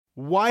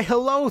Why,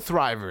 hello,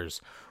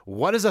 Thrivers!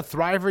 What is a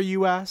Thriver,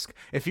 you ask?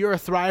 If you're a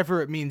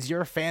Thriver, it means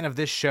you're a fan of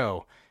this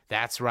show.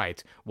 That's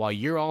right. While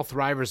you're all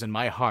Thrivers in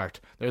my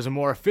heart, there's a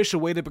more official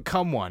way to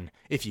become one,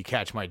 if you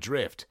catch my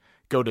drift.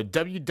 Go to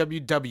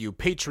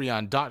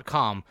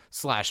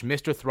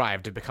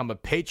www.patreon.com/MrThrive to become a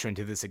patron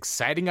to this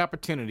exciting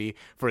opportunity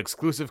for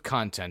exclusive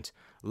content,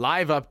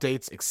 live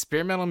updates,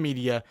 experimental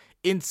media,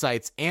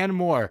 insights, and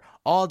more,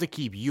 all to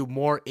keep you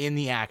more in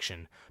the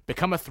action.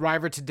 Become a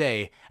Thriver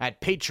today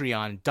at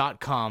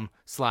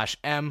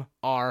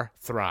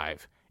patreon.com/MRThrive.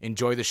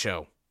 Enjoy the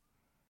show.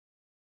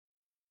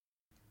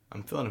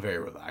 I'm feeling a very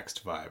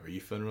relaxed vibe. Are you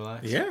feeling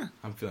relaxed? Yeah.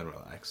 I'm feeling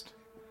relaxed.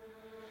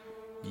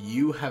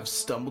 You have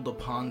stumbled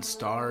upon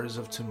Stars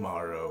of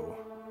Tomorrow,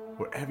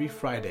 where every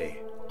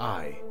Friday,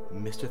 I,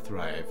 Mr.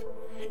 Thrive,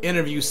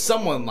 interview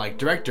someone like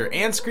director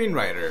and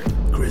screenwriter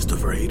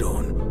Christopher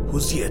Hedon,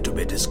 who's yet to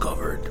be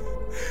discovered.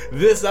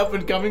 This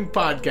up-and-coming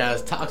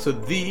podcast talks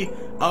with the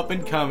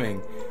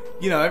up-and-coming.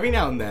 You know, every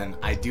now and then,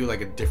 I do,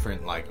 like, a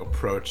different, like,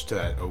 approach to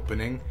that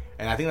opening.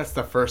 And I think that's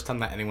the first time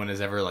that anyone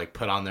has ever, like,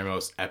 put on their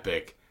most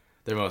epic,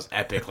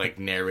 like,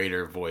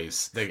 narrator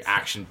voice. The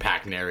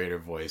action-packed narrator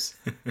voice.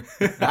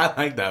 I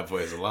like that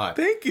voice a lot.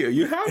 Thank you.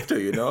 You have to,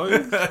 you know.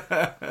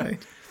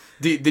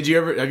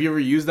 Have you ever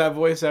used that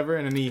voice ever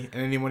in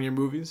any one of your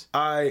movies?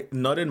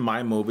 Not in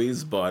my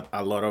movies, but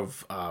a lot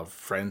of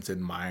friends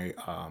in my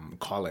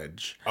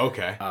college.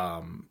 Okay.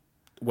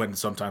 When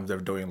sometimes they're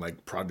doing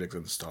like projects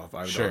and stuff,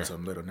 I've done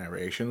some little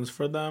narrations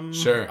for them.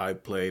 Sure.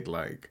 I've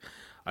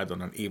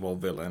done an evil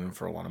villain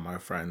for one of my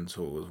friends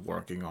who was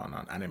working on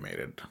an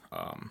animated.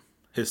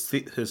 His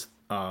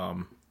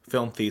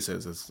film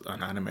thesis is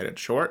an animated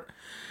short.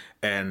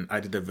 And I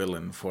did a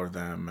villain for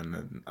them, and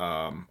then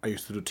I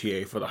used to do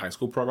TA for the high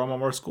school program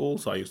of our school,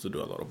 so I used to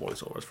do a lot of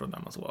voiceovers for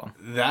them as well.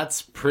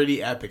 That's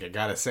pretty epic, I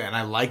gotta say, and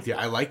I like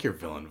your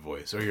villain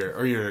voice or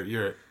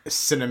your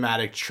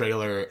cinematic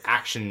trailer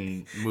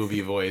action movie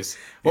voice.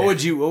 What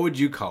would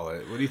you call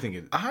it? What do you think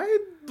it? I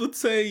would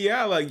say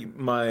like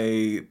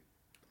my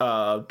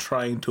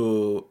trying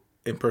to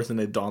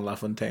impersonate Don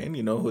LaFontaine,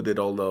 you know, who did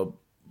all the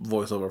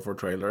voiceover for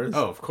trailers.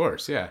 Oh, of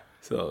course, yeah.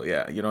 So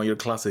yeah, you know, your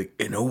classic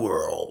 "In a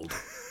World."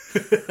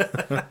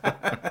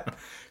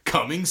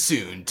 Coming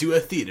soon to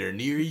a theater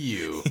near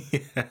you.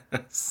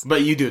 Yes.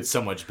 But you do it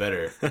so much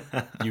better.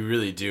 You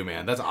really do,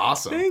 man. That's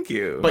awesome. Thank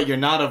you. But you're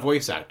not a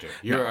voice actor.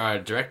 You're a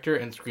director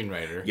and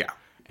screenwriter. Yeah.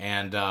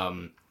 And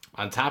on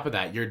top of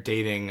that, you're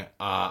dating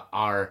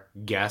our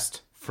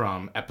guest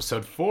from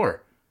episode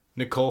 4,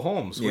 Nicole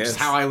Holmes, which is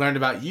how I learned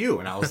about you.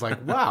 And I was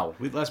like, wow,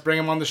 let's bring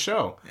him on the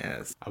show.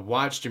 Yes. I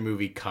watched your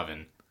movie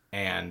Coven,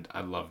 and I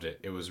loved it.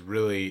 It's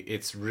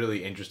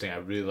really interesting. I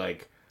really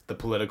like the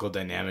political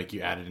dynamic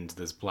you added into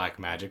this black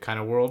magic kind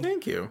of world.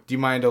 Thank you. Do you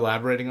mind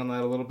elaborating on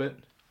that a little bit?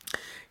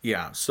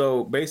 Yeah.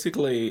 So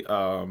basically,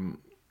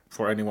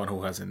 for anyone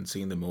who hasn't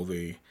seen the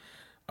movie,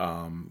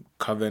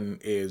 Coven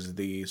is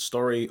the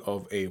story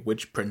of a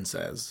witch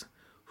princess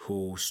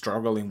who's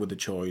struggling with the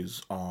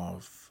choice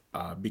of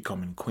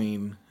becoming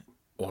queen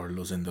or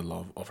losing the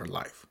love of her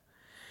life.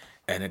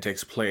 And it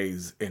takes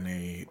place in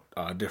a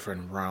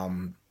different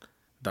realm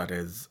that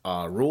is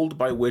ruled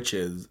by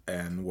witches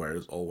and where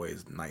it's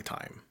always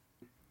nighttime.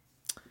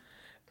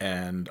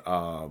 And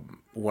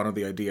one of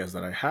the ideas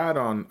that I had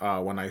on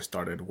when I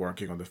started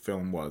working on the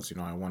film was, you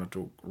know, I wanted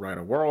to write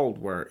a world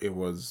where it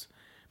was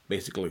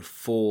basically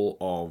full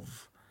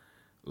of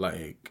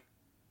like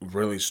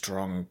really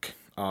strong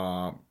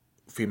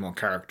female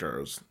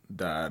characters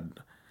that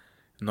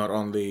not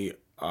only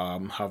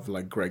have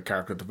like great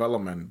character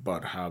development,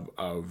 but have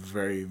a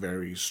very,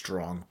 very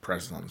strong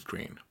presence on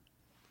screen.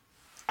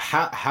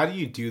 How do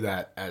you do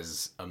that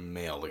as a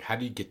male? Like, how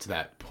do you get to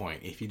that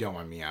point, if you don't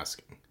mind me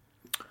asking?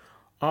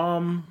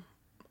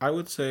 I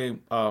would say,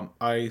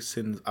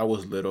 since I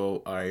was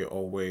little,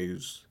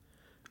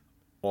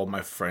 all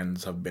my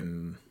friends have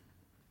been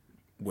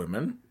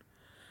women.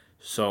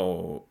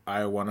 So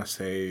I want to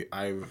say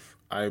I've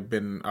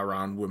been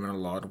around women a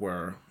lot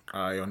where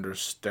I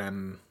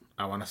understand,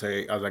 I want to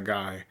say as a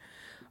guy,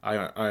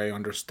 I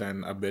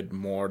understand a bit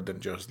more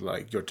than just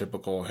like your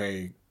typical,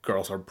 hey,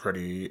 girls are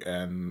pretty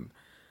and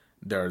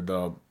they're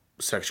the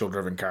sexual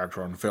driven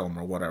character on film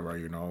or whatever,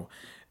 you know.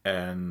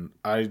 And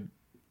I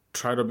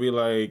try to be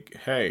like,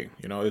 hey,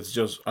 you know, it's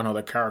just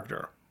another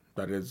character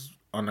that is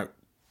on a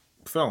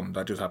film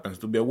that just happens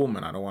to be a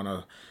woman. I don't want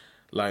to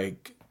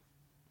like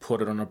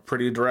put it on a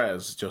pretty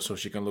dress just so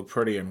she can look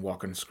pretty and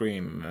walk on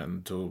screen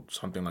and do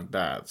something like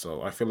that.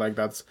 So I feel like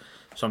that's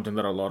something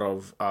that a lot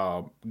of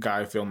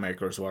guy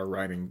filmmakers who are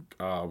writing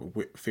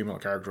female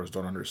characters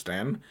don't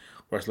understand.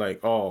 Where it's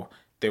like, oh,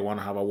 they want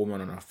to have a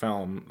woman in a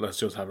film, let's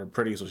just have her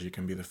pretty so she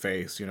can be the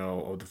face, you know,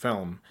 of the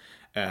film,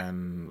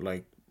 and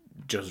like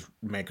just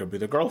make her be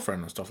the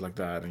girlfriend and stuff like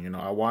that. And you know,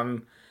 I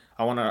want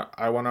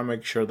to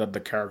make sure that the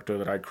character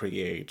that I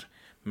create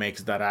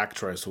makes that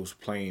actress who's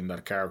playing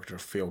that character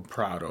feel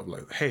proud of,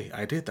 like, hey,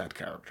 I did that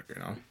character, you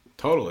know?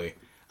 Totally.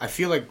 I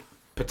feel like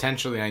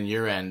potentially on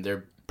your end,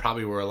 there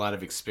probably were a lot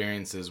of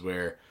experiences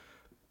where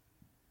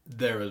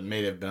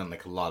may have been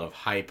like a lot of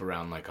hype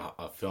around like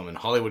a film in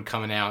Hollywood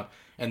coming out,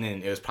 and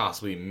then it was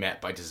possibly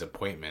met by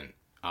disappointment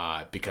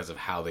because of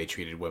how they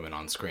treated women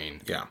on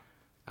screen. Yeah.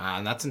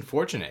 And that's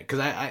unfortunate, because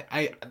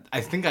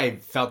I think I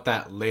felt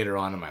that later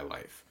on in my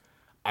life.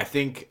 I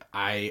think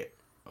I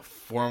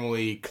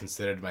formally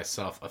considered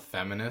myself a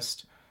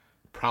feminist,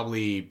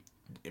 probably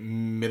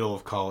middle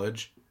of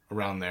college,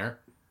 around there.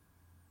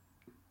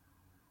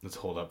 Let's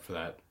hold up for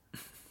that.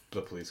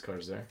 The police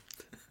car's there.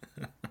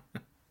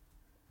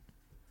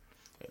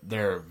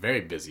 They're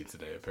very busy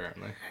today,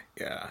 apparently.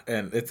 Yeah,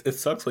 and it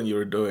sucks when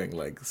you're doing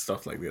like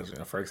stuff like this. You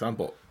know, for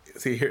example,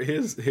 see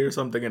here's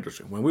something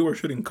interesting. When we were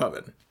shooting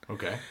Coven,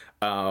 okay,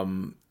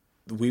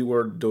 we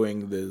were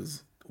doing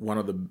this one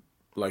of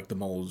the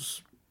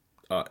most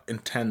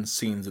intense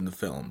scenes in the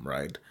film,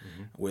 right?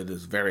 Mm-hmm. With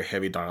this very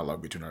heavy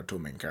dialogue between our two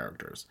main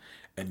characters,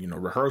 and you know,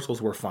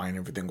 rehearsals were fine,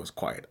 everything was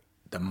quiet.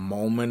 The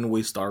moment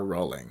we start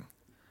rolling,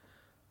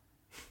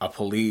 a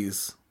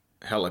police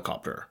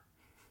helicopter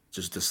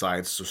just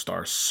decides to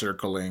start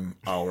circling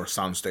our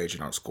soundstage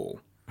in our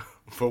school.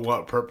 For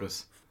what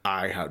purpose?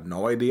 I had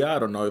no idea. I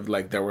don't know if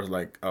like there was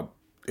like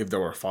if they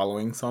were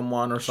following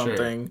someone or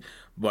something. Sure.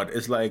 But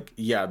it's like,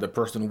 yeah, the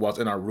person was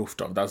in our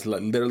rooftop. That's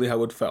like literally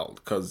how it felt,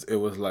 because it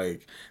was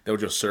like they were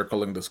just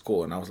circling the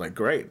school, and I was like,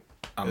 great.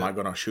 Am I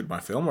gonna shoot my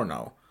film or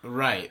no?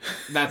 Right.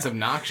 That's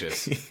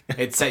obnoxious.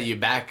 It set you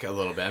back a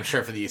little bit. I'm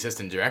sure for the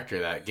assistant director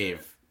that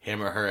gave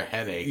him or her a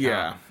headache.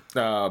 Yeah.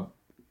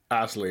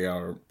 Ashley,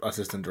 our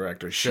assistant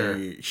director,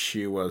 sure.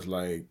 she was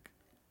like,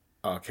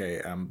 okay,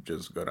 I'm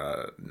just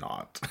gonna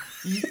not.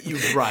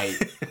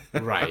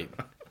 Right.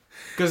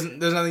 Because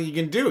there's nothing you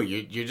can do.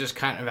 You're just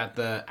kind of at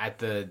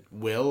the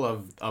will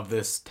of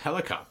this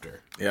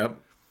helicopter. Yep.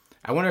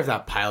 I wonder if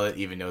that pilot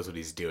even knows what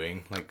he's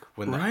doing. Like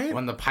when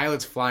the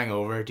pilot's flying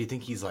over, do you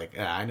think he's like,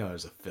 I know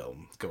there's a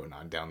film going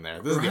on down there.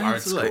 This is the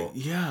art school. Like,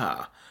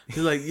 yeah.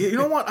 He's like, you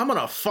know what? I'm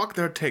gonna fuck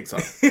their takes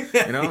up.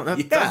 You know,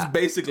 that's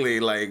basically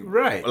like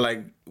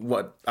like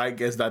what I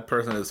guess that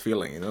person is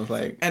feeling. You know,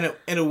 like and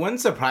it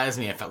wouldn't surprise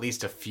me if at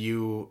least a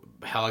few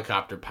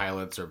helicopter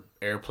pilots or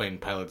airplane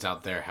pilots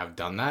out there have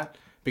done that,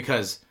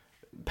 because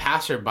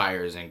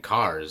passerbyers in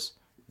cars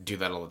do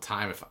that all the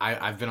time. If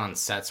I've been on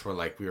sets where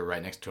like we were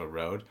right next to a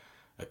road,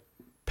 a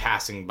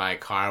passing by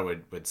car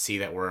would see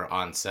that we're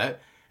on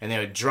set, and they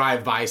would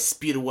drive by,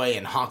 speed away,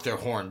 and honk their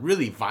horn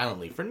really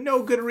violently for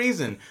no good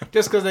reason,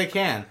 just because they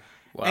can.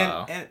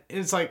 Wow. And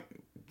it's like,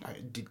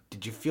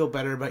 did you feel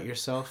better about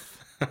yourself?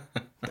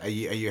 Are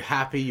you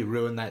happy you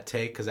ruined that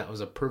take? Because that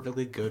was a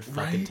perfectly good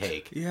fucking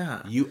take.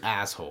 Yeah. You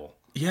asshole.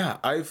 Yeah,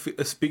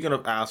 speaking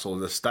of assholes,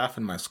 the staff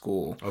in my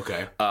school,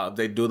 okay,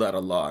 they do that a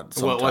lot.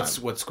 What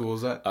school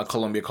is that?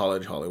 Columbia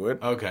College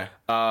Hollywood. Okay.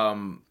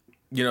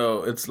 You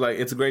know, it's like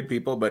it's great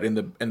people, but in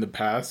the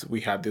past we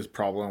had this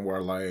problem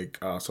where like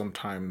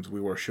sometimes we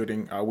were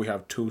shooting. We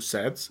have two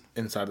sets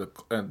inside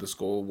the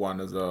school. One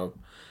is a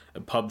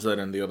pub set,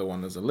 and the other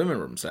one is a living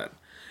room set.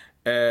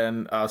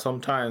 And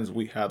sometimes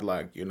we had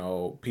like, you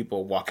know,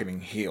 people walking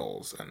in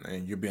heels,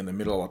 and you'd be in the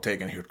middle of a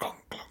take, and you'd clunk,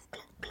 clunk,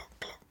 clunk, clunk,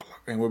 clunk,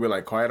 clunk, and we'd be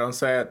like quiet on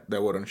set. They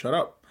wouldn't shut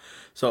up.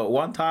 So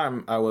one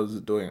time I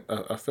was doing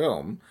a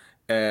film,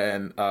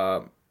 and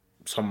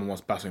someone was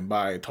passing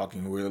by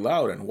talking really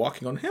loud and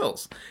walking on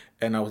heels,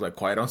 and I was like,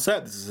 quiet on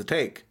set. This is a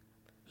take.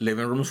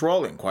 Living room's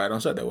rolling. Quiet on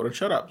set. They wouldn't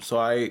shut up. So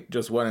I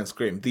just went and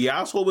screamed, "The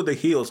asshole with the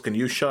heels, can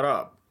you shut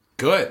up?"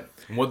 Good.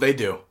 What'd they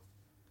do?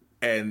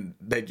 And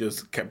they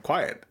just kept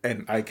quiet,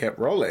 and I kept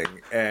rolling.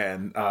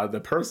 And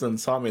the person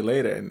saw me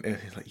later, and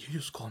he's like, "You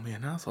just called me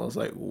an asshole." I was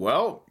like,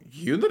 "Well,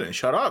 you didn't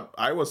shut up.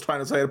 I was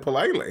trying to say it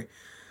politely."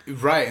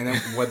 Right, and then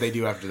what'd they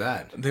do after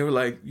that? They were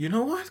like, "You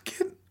know what,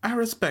 kid? I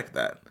respect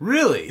that."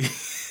 Really?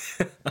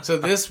 So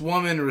this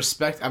woman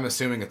I'm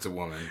assuming it's a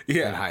woman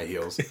in high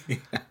heels. Yeah.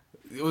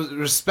 It was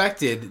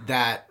respected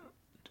that,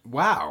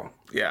 wow.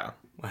 Yeah.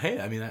 Well, hey,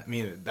 I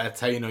mean,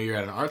 that's how you know you're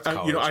at an arts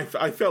college. You know,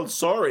 I felt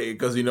sorry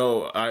because, you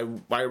know,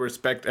 I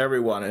respect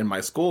everyone in my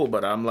school,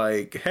 but I'm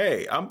like,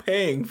 hey, I'm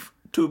paying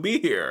to be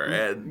here,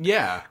 and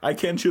I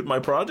can't shoot my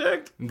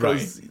project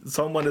because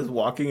someone is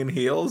walking in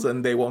heels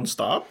and they won't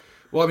stop.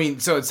 Well, I mean,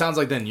 so it sounds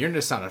like then you're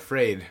just not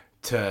afraid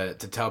to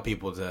tell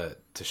people to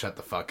shut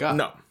the fuck up.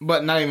 No.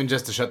 But not even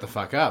just to shut the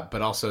fuck up,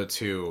 but also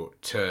to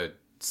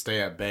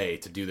stay at bay,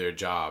 to do their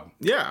job.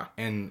 Yeah.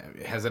 And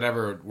has it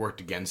ever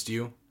worked against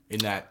you in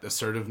that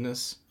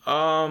assertiveness?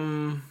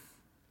 I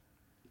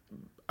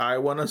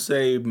want to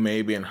say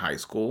maybe in high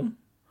school.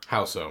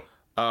 How so?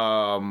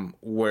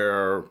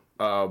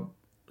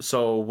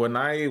 So when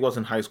I was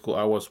in high school,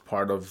 I was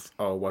part of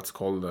what's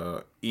called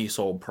the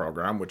ESOL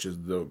program, which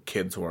is the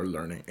kids who are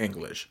learning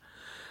English.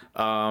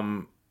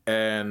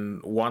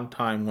 And one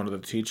time, one of the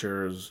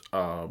teachers,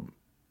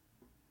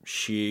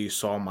 she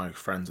saw my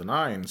friends and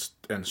I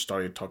and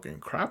started talking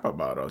crap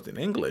about us in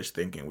English,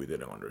 thinking we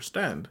didn't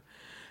understand.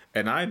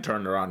 And I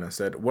turned around and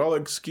said, "Well,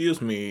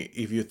 excuse me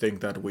if you think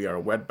that we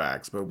are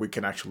wetbacks, but we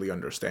can actually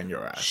understand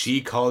your ass."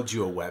 She called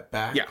you a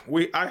wetback? Yeah,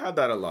 I had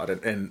that a lot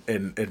in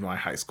my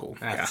high school.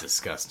 That's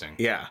disgusting.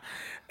 Yeah.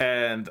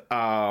 And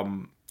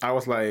I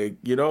was like,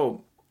 you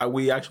know,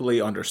 we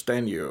actually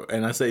understand you.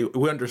 And I say,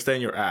 we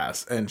understand your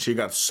ass. And she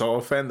got so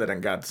offended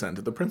and got sent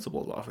to the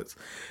principal's office.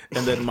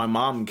 And then my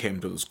mom came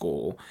to the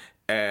school,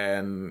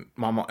 and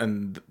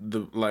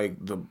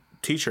the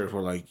teachers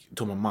were like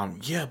to my mom,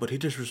 yeah, but he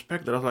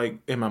disrespected. I was like,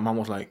 and my mom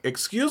was like,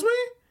 excuse me?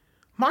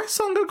 My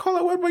son got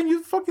called a word when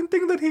you fucking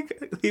think that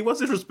he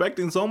was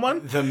disrespecting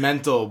someone? The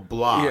mental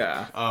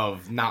block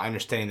of not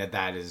understanding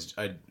that is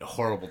a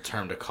horrible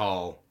term to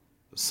call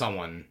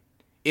someone.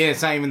 And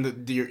it's not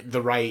even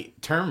the right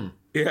term.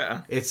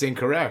 Yeah. It's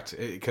incorrect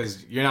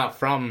because you're not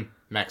from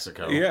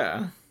Mexico.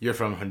 Yeah. You're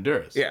from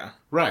Honduras. Yeah.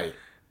 Right.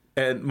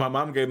 And my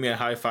mom gave me a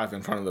high five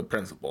in front of the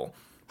principal.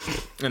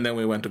 And then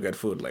we went to get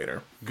food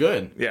later.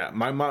 Good. Yeah,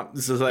 my mom.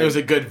 This is like it was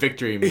a good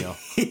victory meal.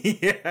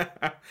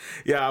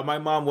 yeah. My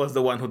mom was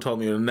the one who told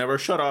me to never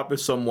shut up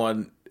if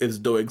someone is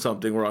doing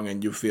something wrong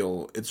and you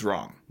feel it's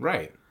wrong.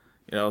 Right.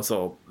 You know,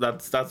 so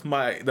that's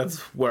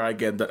where I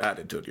get that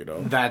attitude. You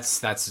know,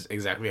 that's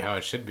exactly how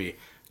it should be.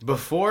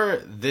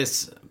 Before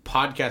this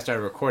podcast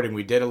started recording,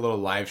 we did a little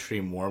live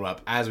stream warm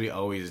up as we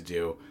always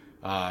do.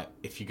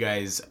 If you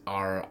guys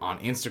are on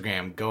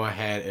Instagram, go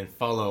ahead and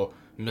follow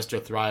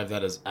Mr. Thrive,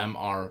 that is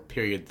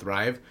Mr.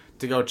 Thrive,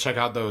 to go check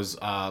out those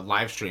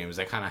live streams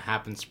that kind of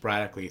happen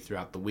sporadically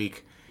throughout the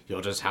week. You'll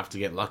just have to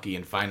get lucky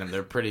and find them.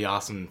 They're pretty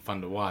awesome and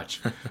fun to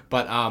watch.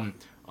 But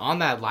on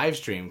that live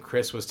stream,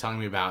 Chris was telling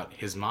me about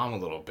his mom a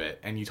little bit,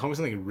 and you told me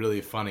something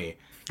really funny.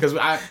 Because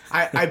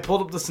I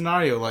pulled up the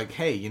scenario like,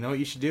 hey, you know what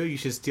you should do? You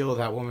should steal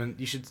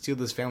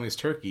this family's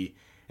turkey.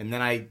 And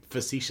then I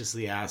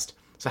facetiously asked,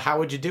 so how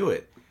would you do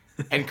it?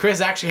 And Chris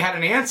actually had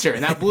an answer,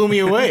 and that blew me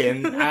away.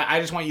 And I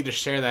just want you to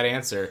share that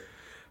answer.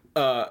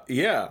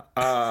 Yeah.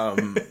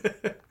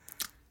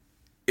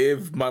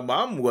 If my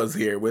mom was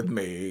here with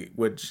me,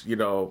 which, you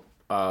know,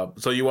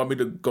 so you want me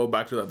to go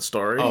back to that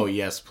story? Oh,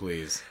 yes,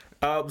 please.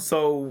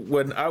 So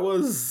when I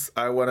was,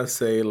 I want to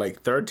say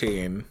like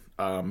 13,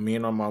 me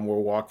and my mom were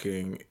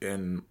walking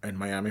in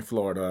Miami,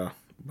 Florida,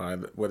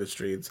 where the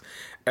streets,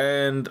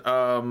 and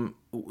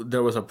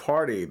there was a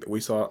party.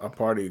 We saw a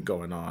party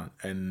going on,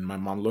 and my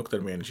mom looked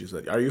at me and she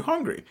said, "Are you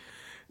hungry?"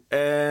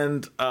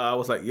 And I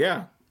was like,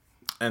 "Yeah."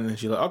 And then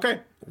she's like,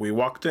 "Okay." We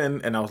walked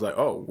in, and I was like,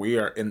 "Oh, we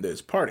are in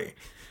this party."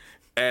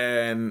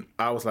 And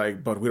I was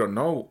like, "But we don't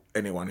know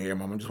anyone here."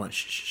 My mom just went,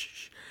 "Shh, shh, shh."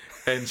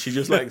 And she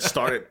just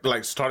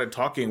started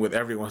talking with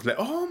everyone. It's like,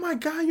 oh my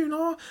God, you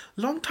know,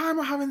 long time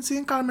I haven't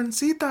seen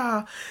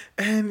Carmencita.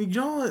 And,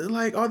 you know,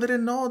 like, oh, they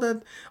didn't know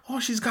that,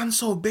 oh, she's gotten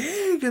so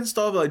big and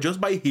stuff. Like,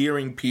 just by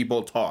hearing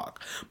people talk.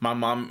 My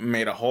mom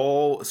made a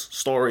whole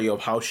story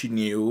of how she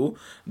knew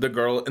the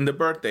girl in the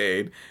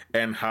birthday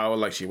and how,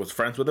 like, she was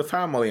friends with the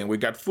family and we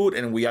got food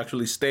and we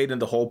actually stayed in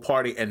the whole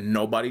party and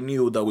nobody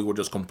knew that we were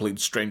just complete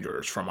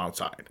strangers from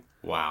outside.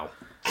 Wow.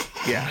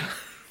 Yeah.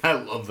 I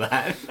love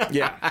that.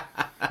 Yeah.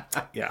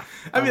 Yeah.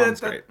 I mean,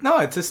 that's great. No,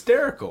 it's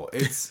hysterical.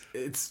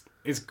 It's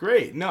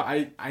great. No,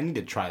 I need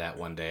to try that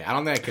one day. I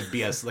don't think I could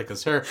be as slick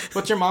as her.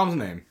 What's your mom's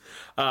name?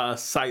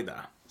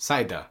 Saida.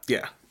 Saida.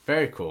 Yeah.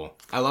 Very cool.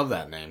 I love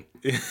that name.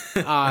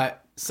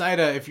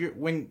 Saida, if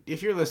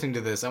you're listening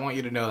to this, I want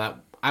you to know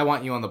that I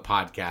want you on the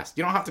podcast.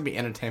 You don't have to be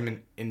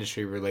entertainment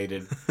industry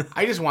related.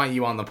 I just want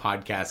you on the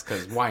podcast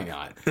because why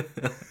not?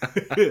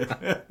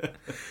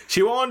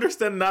 She won't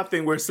understand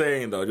nothing we're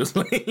saying though. Just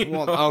like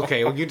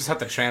okay. Well, you just have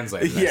to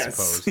translate. I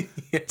suppose.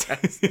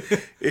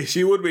 Yes.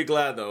 She would be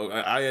glad though.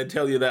 I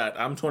tell you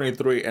that I'm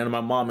 23 and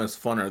my mom is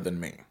funner than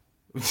me.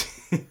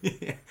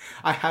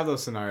 I have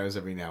those scenarios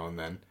every now and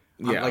then.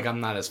 Yeah. I'm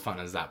not as fun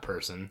as that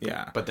person.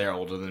 Yeah. But they're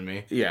older than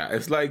me. Yeah.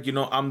 It's like, you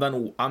know, I'm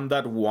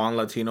that one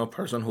Latino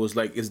person who's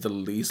like is the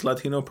least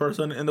Latino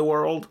person in the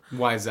world.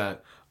 Why is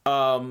that?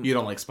 You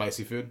don't like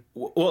spicy food?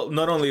 Well,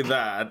 not only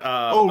that.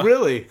 Oh,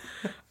 really?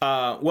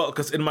 Well,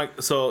 because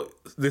so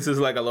this is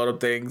like a lot of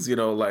things, you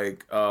know,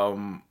 like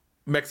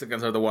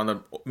Mexicans are the one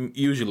that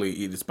usually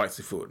eat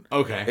spicy food.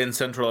 Okay. In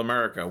Central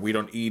America, we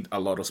don't eat a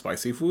lot of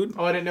spicy food.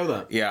 Oh, I didn't know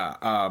that. Yeah.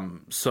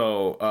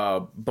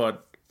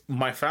 But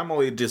my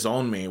family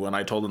disowned me when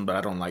I told them that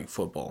I don't like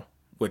football,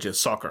 which is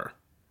soccer.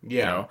 Yeah,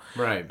 you know?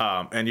 Right.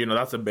 And, you know,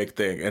 that's a big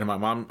thing. And my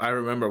mom, I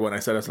remember when I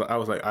said it, I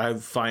was like, I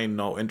find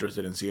no interest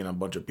in seeing a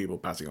bunch of people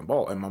passing a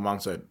ball. And my mom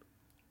said,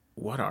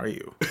 what are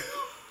you?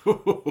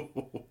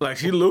 Like,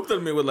 she looked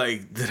at me with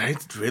like, did I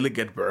really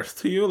get birth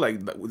to you?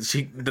 Like,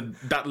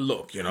 that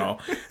look, you know?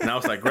 And I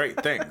was like,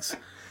 great, thanks.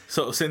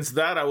 So since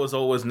that, I was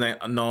always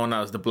known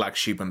as the black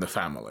sheep in the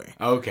family.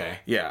 Okay.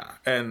 Yeah.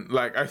 And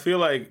like, I feel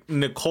like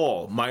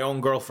Nicole, my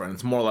own girlfriend,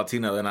 is more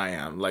Latina than I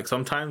am. Like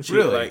sometimes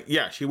she like,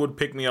 yeah, she would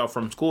pick me up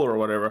from school or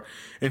whatever.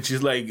 And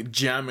she's like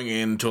jamming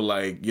into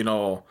like, you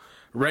know,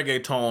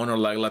 reggaeton or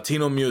like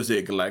Latino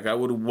music. Like I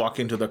would walk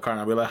into the car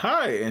and I'd be like,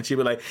 hi. And she'd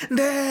be like,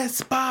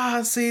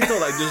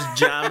 Despacito, like just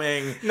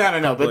jamming.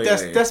 No. But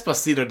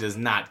Despacito does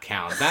not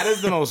count. That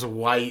is the most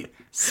white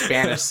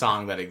Spanish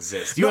song that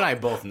exists. You and I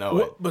both know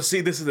it. But see,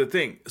 this is the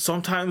thing.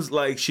 Sometimes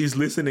like she's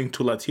listening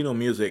to Latino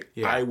music.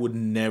 Yeah. I would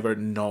never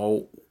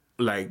know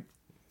like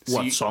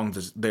what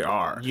songs they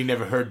are. You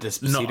never heard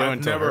Despacito? No,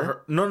 I've never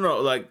heard.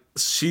 No. Like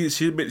she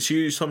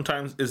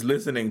sometimes is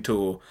listening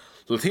to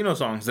Latino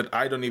songs that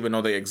I don't even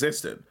know they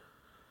existed.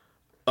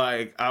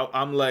 Like,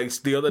 I'm like,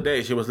 the other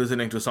day she was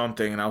listening to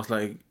something and I was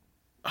like,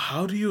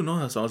 how do you know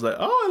that song? I was like,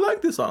 oh, I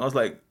like this song. I was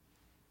like,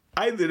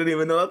 I didn't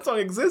even know that song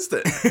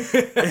existed.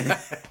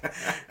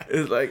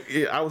 It's like,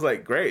 I was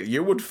like, great,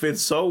 you would fit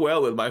so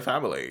well with my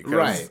family.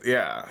 Right.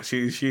 Yeah,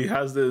 she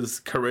has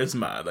this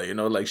charisma that,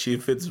 like, she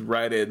fits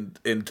right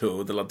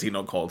into the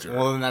Latino culture.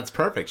 Well, then that's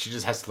perfect. She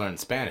just has to learn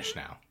Spanish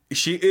now.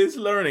 She is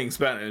learning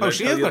Spanish. Oh,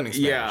 she is learning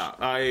Spanish. Yeah,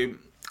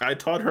 I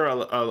taught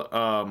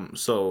her,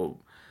 so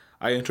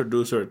I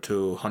introduced her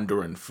to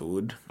Honduran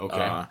food.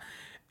 Okay.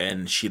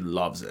 And she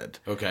loves it.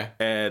 Okay.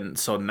 And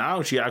so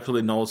now she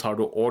actually knows how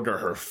to order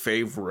her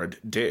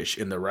favorite dish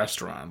in the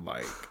restaurant,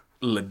 like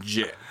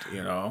legit,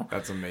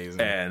 That's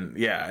amazing.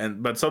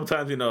 And but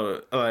sometimes,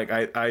 like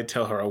I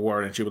tell her a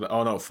word and she'll be like,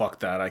 oh no, fuck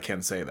that, I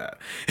can't say that.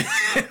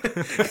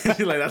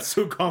 She's like, that's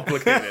too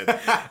complicated.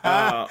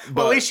 But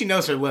at least she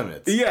knows her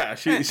limits. Yeah,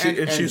 she's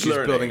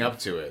learning. Building up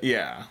to it.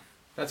 Yeah.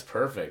 That's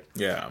perfect.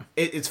 Yeah.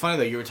 It's funny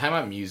though, you were talking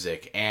about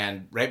music,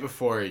 and right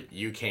before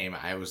you came,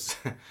 I was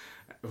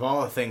of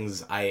all the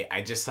things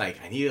I just I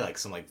needed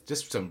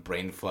some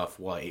brain fluff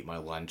while I ate my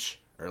lunch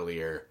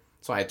earlier.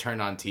 So I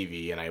turned on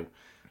TV and I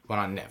went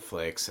on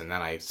Netflix, and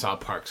then I saw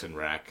Parks and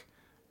Rec.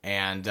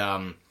 And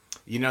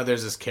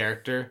there's this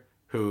character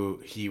who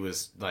he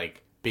was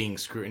like being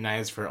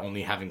scrutinized for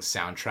only having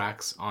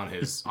soundtracks on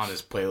his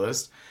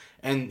playlist.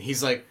 And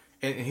he's like,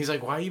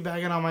 why are you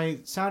bagging on my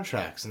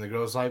soundtracks? And the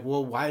girl's like,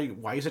 well, why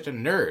are you such a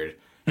nerd?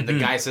 And the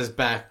guy says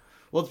back,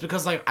 well, it's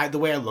because the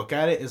way I look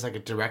at it is like a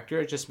director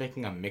is just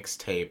making a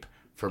mixtape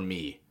for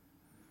me.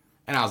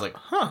 And I was like,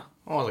 huh.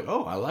 I was like,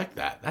 oh, I like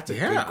that. That's a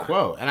good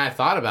quote. And I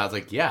thought about it. I was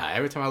like, yeah,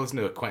 every time I listen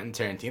to a Quentin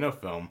Tarantino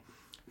film,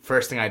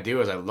 first thing I do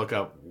is I look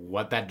up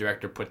what that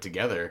director put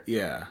together.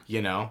 Yeah.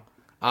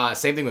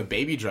 Same thing with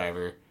Baby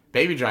Driver.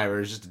 Baby Driver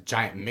is just a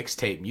giant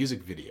mixtape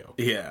music video.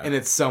 Yeah. And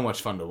it's so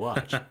much fun to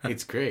watch.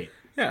 It's great.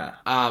 Yeah.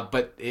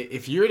 But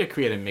if you were to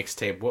create a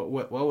mixtape,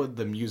 what would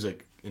the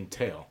music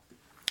entail?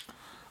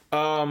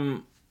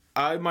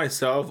 I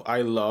myself,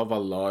 I love a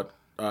lot,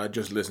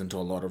 just listen to a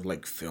lot of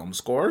like film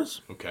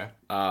scores. Okay.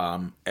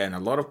 And a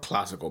lot of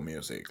classical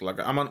music. Like,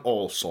 I'm an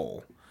old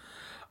soul.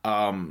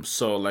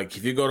 So like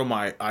if you go to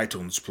my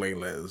iTunes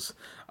playlist,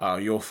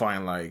 you'll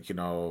find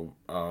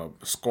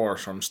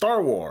scores from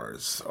Star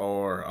Wars,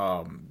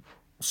 or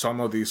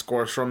some of these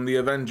scores from the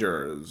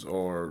Avengers,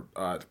 or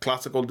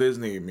classical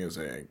Disney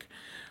music,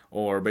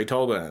 or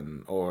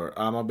Beethoven, or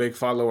I'm a big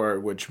follower,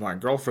 which my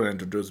girlfriend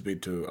introduced me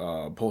to,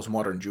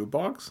 Postmodern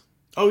Jukebox.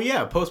 Oh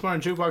yeah,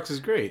 Postmodern Jukebox is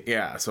great.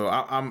 Yeah, so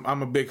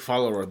I'm a big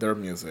follower of their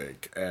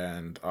music,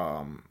 and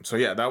so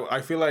yeah, that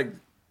I feel like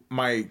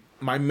my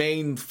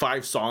main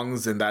 5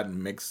 songs in that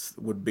mix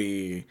would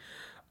be,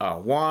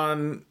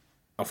 one,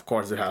 of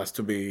course, it has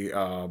to be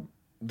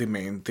the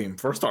main theme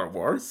for Star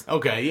Wars.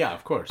 Okay, yeah,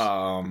 of course.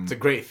 It's a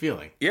great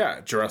feeling.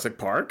 Yeah, Jurassic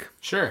Park.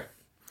 Sure.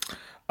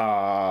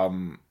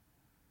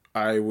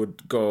 I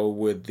would go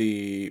with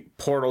the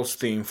Portals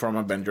theme from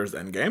Avengers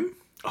Endgame.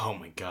 Oh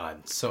my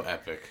god, so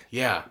epic.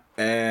 Yeah.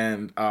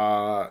 And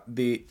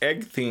the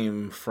egg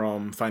theme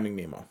from Finding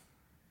Nemo.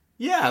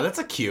 Yeah, that's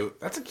a cute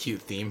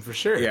theme for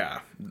sure. Yeah.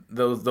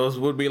 Those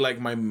would be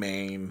like my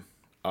main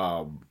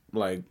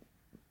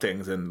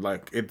things, and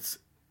like it's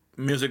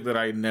music that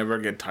I never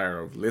get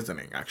tired of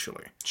listening,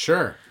 actually.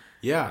 Sure.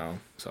 Yeah.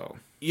 So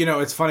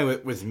it's funny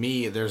with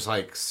me, there's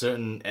like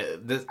certain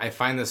I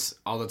find this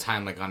all the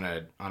time, like on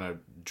a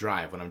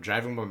drive, when I'm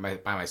driving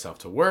by myself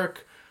to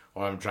work,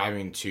 or I'm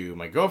driving to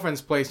my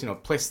girlfriend's place,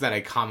 places that I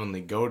commonly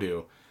go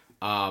to.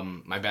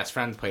 My best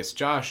friend's place,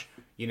 Josh,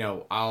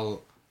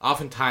 I'll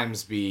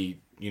oftentimes be,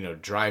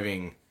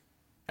 driving,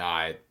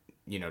 to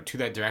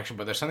that direction,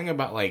 but there's something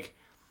about like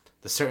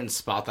the certain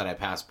spot that I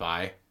pass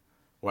by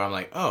where I'm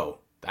like, oh,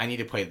 I need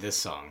to play this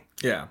song.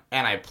 Yeah.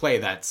 And I play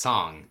that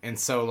song. And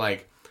so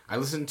like, I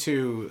listen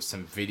to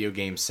some video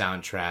game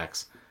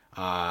soundtracks.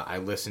 I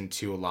listen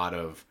to a lot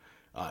of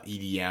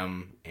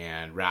EDM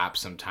and rap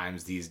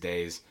sometimes these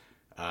days.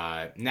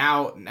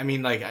 Now, I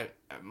mean, like,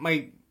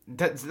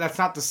 that's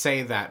not to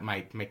say that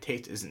my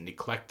taste isn't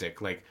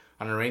eclectic. Like,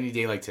 on a rainy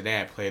day like today,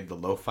 I played the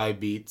lo-fi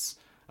beats.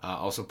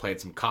 Also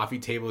played some coffee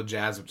table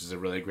jazz, which is a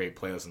really great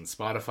playlist on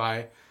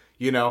Spotify.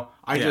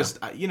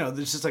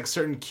 There's just like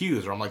certain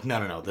cues where I'm like,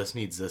 no, this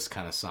needs this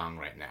kind of song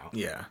right now.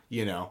 Yeah.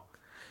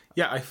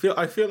 Yeah, I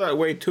feel that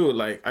way too.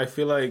 Like, I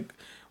feel like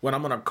when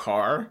I'm in a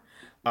car,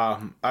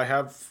 I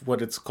have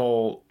what it's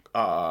called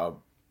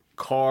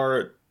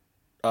car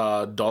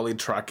dolly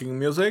tracking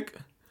music.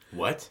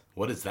 What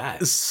is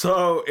that?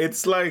 So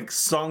it's like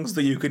songs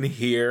that you can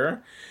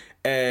hear,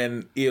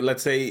 and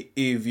let's say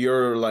if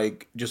you're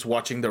like just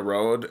watching the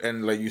road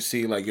and like you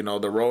see like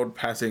the road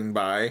passing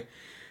by,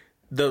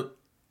 the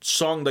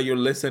song that you're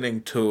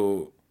listening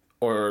to,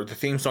 or the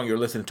theme song you're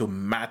listening to,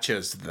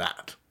 matches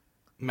that.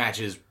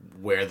 Matches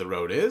where the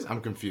road is?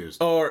 I'm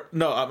confused. Or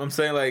no, I'm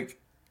saying like,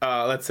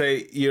 let's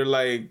say you're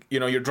like,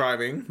 you're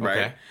driving, right?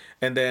 Okay.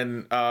 And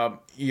then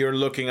you're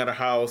looking at a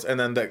house, and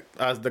then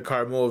as the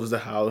car moves, the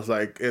house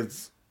like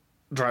it's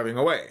driving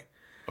away.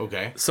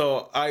 Okay.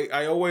 So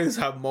I always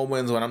have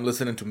moments when I'm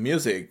listening to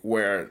music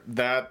where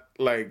that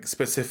like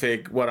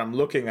specific what I'm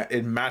looking at,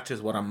 it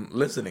matches what I'm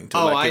listening to.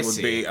 Oh, like I it would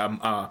see. be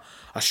a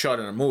shot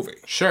in a movie.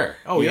 Sure.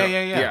 Oh, You yeah, know?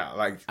 yeah. Yeah,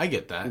 like I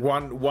get that.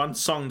 one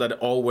song that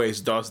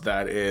always does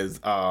that is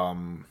I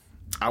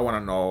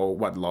Wanna Know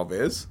What Love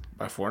Is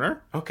by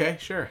Foreigner. Okay,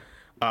 sure.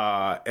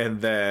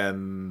 And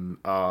then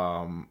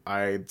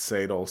I'd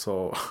say it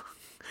also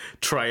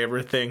Try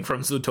Everything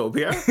from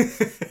Zootopia.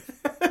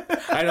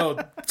 I know,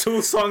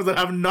 two songs that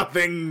have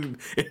nothing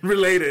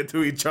related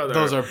to each other.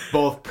 Those are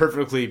both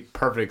perfectly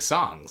perfect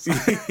songs.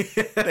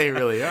 They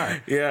really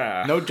are.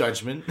 Yeah. No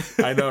judgment.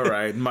 I know,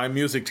 right? My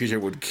music teacher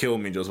would kill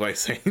me just by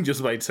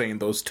saying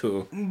those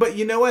two. But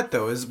you know what,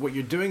 though, is what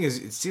you're doing is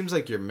it seems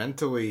like you're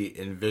mentally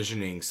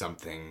envisioning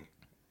something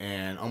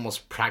and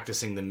almost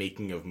practicing the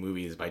making of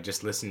movies by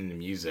just listening to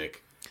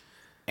music,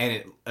 and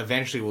it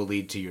eventually will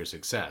lead to your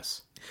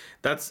success.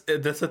 That's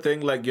the thing,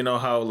 like, you know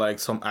how like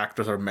some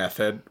actors are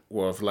method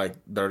of like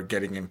they're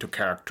getting into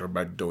character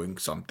by doing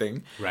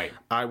something. Right.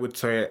 I would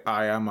say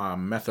I am a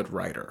method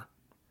writer.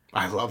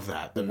 I love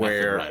that. The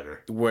method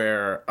writer.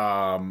 Where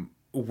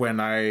when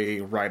I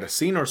write a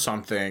scene or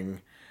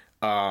something,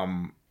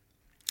 I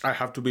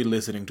have to be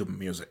listening to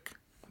music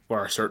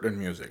or certain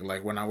music.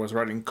 Like when I was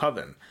writing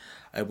Coven,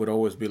 I would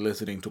always be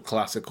listening to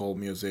classical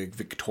music,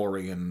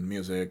 Victorian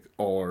music,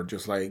 or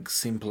just like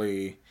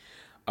simply,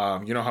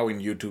 you know how in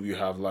YouTube you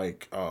have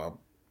like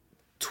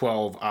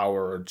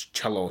 12-hour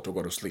cello to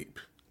go to sleep.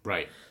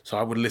 Right. So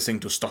I would listen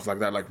to stuff like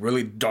that, like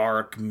really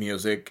dark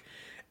music,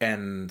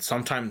 and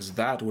sometimes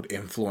that would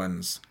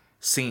influence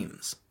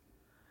scenes,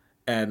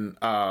 and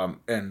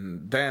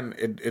then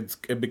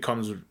it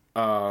becomes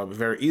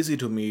very easy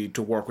to me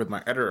to work with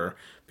my editor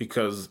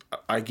because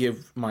I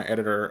give my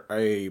editor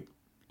a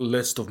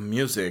list of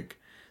music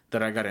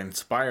that I got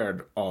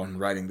inspired on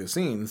writing the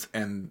scenes,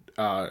 and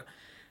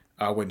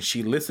when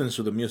she listens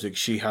to the music,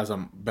 she has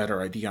a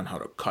better idea on how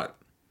to cut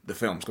the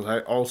films. Because I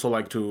also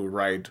like to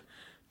write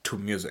to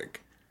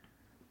music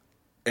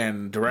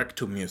and direct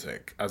to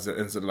music,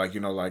 instead like, you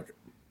know, like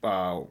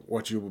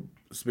what you would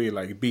be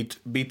like beat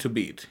to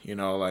beat, you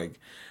know, like.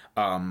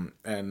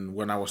 And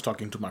when I was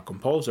talking to my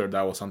composer,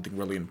 that was something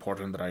really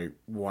important that I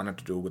wanted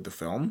to do with the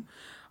film,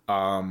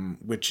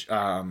 which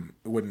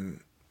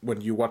when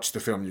you watch the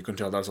film, you can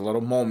tell there's a lot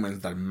of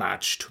moments that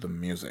match to the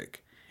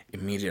music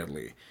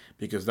immediately,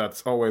 because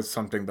that's always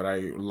something that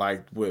I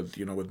liked with,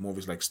 you know, with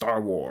movies like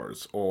Star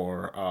Wars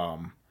or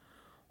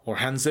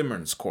Hans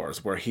Zimmer's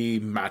scores, where he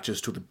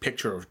matches to the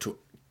picture of to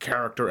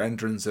character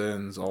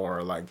entrances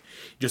or like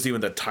just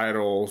even the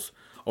titles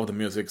of the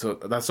music. So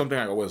that's something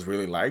I always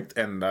really liked,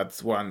 and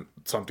that's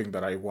something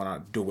that I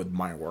want to do with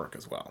my work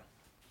as well.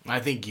 I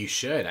think you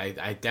should.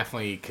 I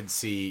definitely could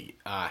see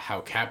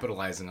how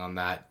capitalizing on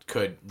that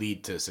could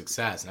lead to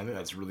success, and I think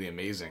that's really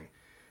amazing.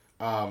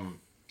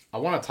 I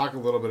want to talk a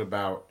little bit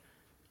about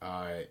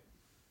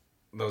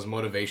those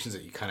motivations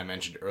that you kind of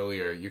mentioned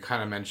earlier. You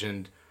kind of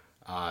mentioned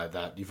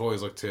that you've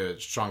always looked to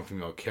strong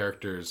female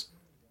characters,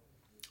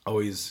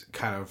 always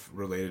kind of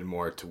related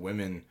more to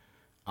women.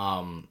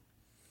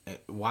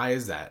 Why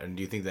is that? And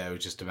do you think that it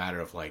was just a matter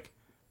of like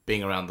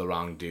being around the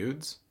wrong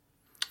dudes,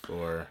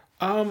 or?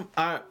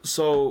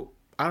 So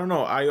I don't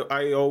know.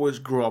 I always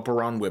grew up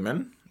around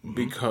women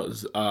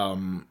because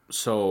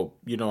so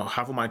you know,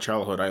 half of my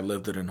childhood I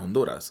lived it in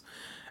Honduras,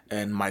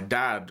 and my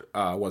dad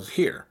was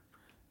here,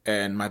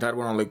 and my dad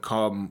would only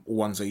come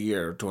once a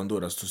year to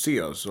Honduras to see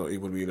us. So it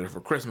would be either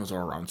for Christmas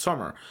or around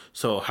summer.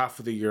 So half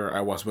of the year I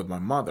was with my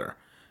mother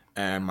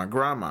and my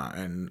grandma,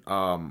 and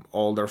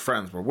all their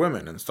friends were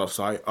women and stuff.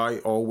 So I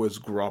always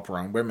grew up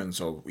around women.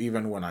 So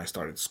even when I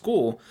started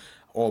school,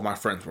 all my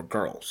friends were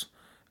girls.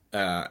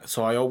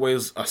 So I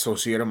always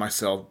associated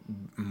myself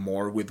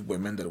more with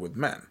women than with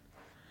men.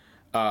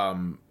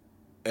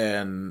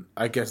 And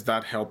I guess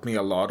that helped me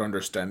a lot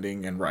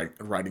understanding and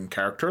writing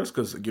characters,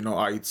 because, you know,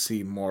 I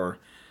see more...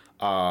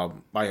 I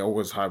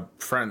always have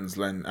friends,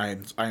 and I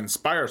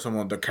inspire some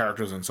of the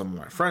characters in some of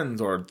my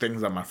friends, or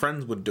things that my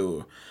friends would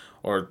do,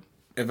 or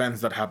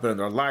events that happen in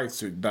their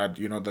lives that,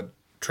 you know, that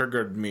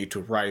triggered me to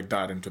write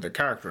that into the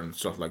character and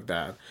stuff like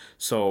that.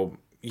 So,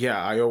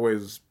 yeah, I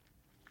always...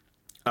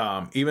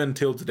 even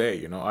till today,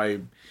 you know,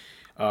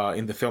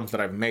 in the films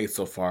that I've made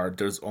so far,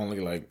 there's only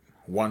like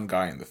one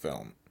guy in the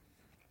film.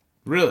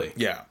 Really?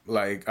 Yeah,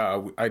 like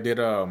I did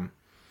a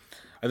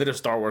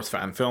Star Wars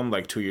fan film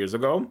like 2 years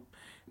ago,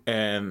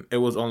 and it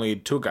was only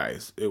two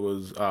guys. It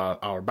was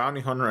our bounty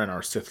hunter and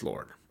our Sith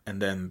Lord,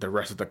 and then the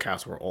rest of the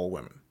cast were all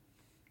women.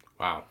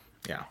 Wow.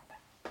 Yeah.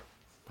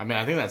 I mean,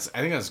 I think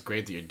that's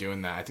great that you're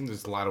doing that. I think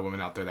there's a lot of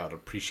women out there that would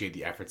appreciate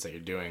the efforts that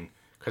you're doing,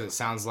 because it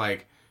sounds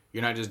like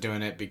you're not just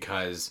doing it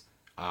because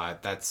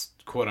that's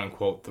quote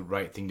unquote the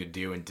right thing to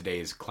do in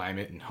today's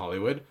climate in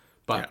Hollywood,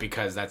 but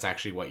because that's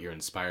actually what you're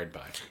inspired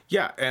by.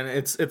 Yeah, and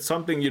it's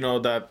something, you know,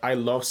 that I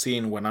love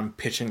seeing when I'm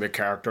pitching the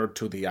character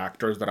to the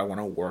actors that I want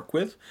to work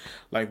with.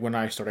 Like when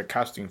I started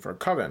casting for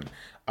Coven,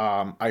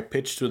 I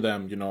pitched to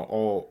them, you know,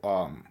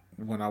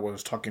 when I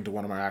was talking to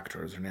one of my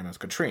actors, her name is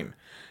Katrine,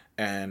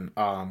 and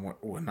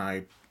when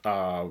I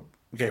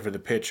gave her the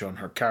pitch on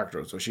her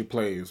character. So she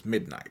plays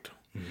Midnight.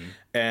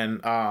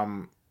 And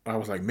I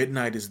was like,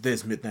 Midnight is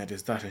this, Midnight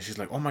is that. And she's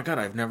like, oh my God,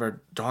 I've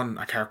never done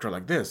a character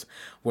like this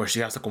where she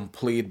has a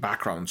complete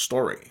background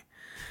story.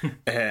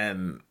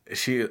 And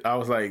I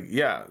was like,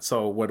 yeah.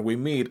 So when we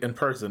meet in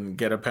person,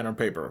 get a pen and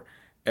paper.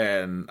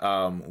 And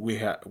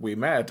we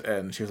met,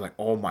 and she was like,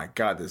 oh my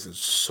God, this is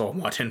so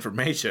much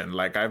information.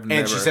 Like,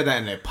 And she said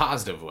that in a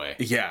positive way.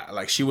 Yeah,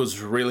 like she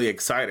was really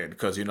excited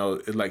because,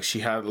 like she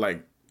had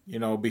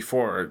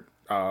before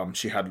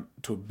she had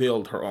to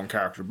build her own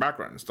character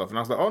background and stuff. And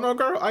I was like, oh no,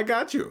 girl, I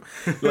got you.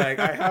 Like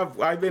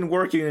I've been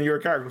working in your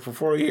character for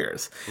 4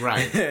 years.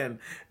 Right.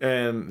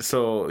 And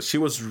so she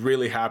was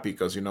really happy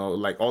because,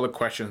 like all the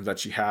questions that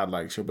she had,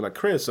 like she'll be like,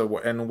 Chris,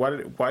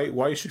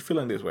 why is she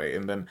feeling this way?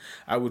 And then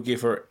I would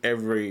give her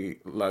every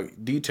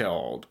like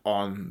detailed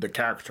on the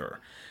character.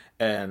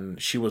 And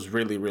she was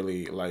really,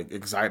 really like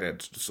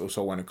excited.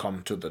 So when it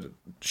come to the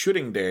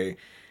shooting day,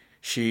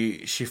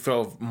 she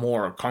felt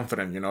more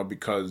confident,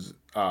 because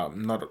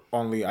not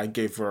only I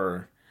gave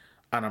her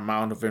an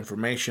amount of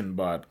information,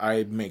 but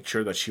I make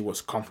sure that she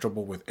was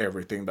comfortable with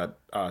everything that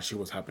she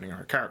was happening in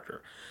her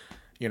character.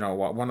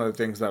 One of the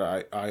things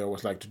that I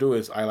always like to do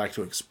is I like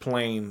to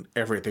explain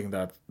everything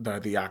that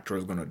the actor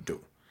is going to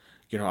do.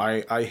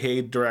 I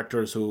hate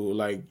directors who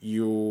like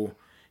you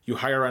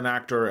hire an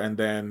actor and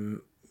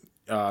then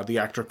the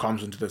actor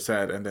comes into the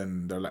set and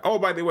then they're like, oh,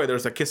 by the way,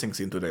 there's a kissing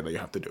scene today that you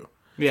have to do.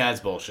 Yeah, it's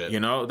bullshit.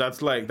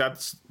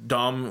 That's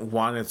dumb.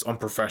 One, it's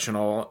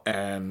unprofessional,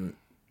 and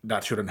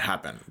that shouldn't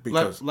happen.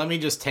 Because let me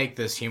just take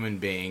this human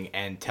being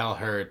and tell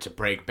her to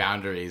break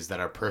boundaries that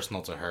are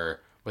personal to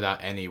her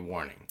without any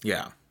warning.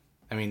 Yeah.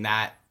 I mean,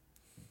 that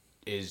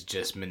is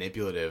just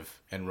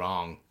manipulative and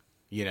wrong,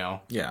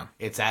 Yeah.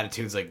 It's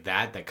attitudes like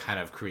that kind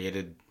of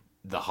created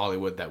the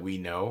Hollywood that we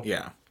know.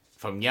 Yeah.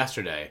 From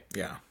yesterday.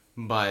 Yeah.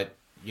 But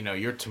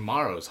you're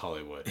tomorrow's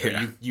Hollywood.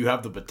 Yeah. You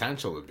have the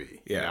potential to be.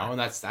 Yeah. And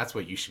that's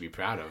what you should be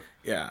proud of.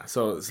 Yeah.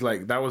 So it's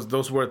like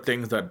those were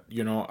things that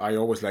I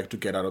always like to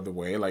get out of the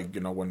way. Like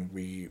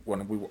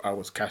when I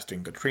was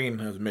casting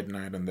Katrine as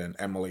Midnight and then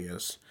Emily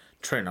as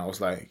Trin, I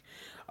was like,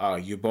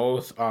 you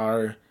both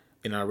are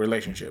in a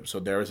relationship, so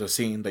there is a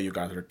scene that you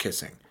guys are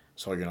kissing.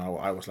 So,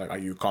 I was like, are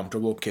you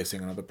comfortable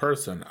kissing another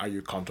person? Are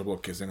you comfortable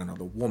kissing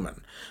another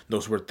woman?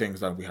 Those were things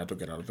that we had to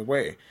get out of the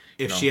way.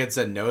 If she had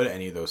said no to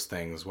any of those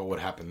things, what would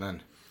happen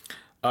then?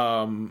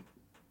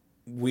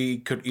 We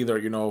could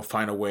either,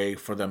 find a way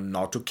for them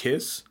not to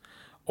kiss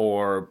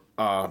or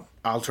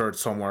alter it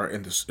somewhere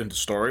in the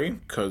story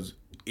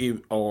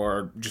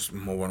or just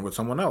move on with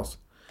someone else.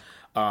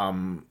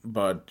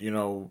 But,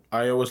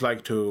 I always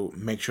like to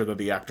make sure that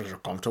the actors are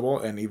comfortable.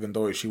 And even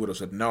though if she would have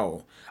said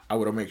no, I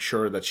would have made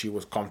sure that she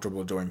was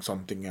comfortable doing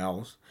something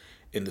else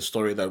in the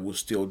story that would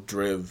still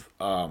drive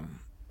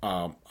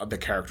the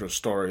character's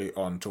story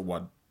onto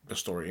what the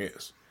story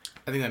is.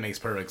 I think that makes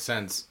perfect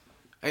sense.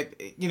 I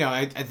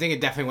think it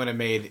definitely would have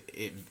made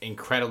it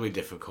incredibly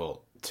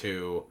difficult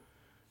to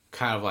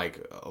kind of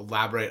like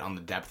elaborate on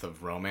the depth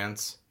of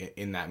romance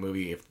in that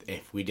movie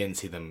if we didn't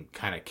see them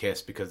kind of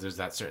kiss, because there's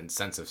that certain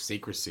sense of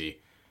secrecy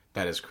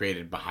that is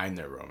created behind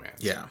their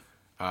romance. Yeah.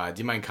 Do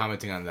you mind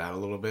commenting on that a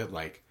little bit?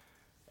 Like,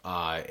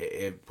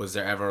 was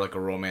there ever like a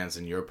romance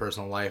in your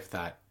personal life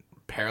that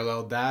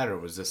paralleled that, or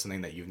was this something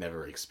that you've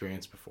never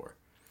experienced before?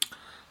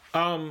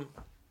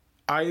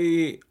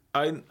 It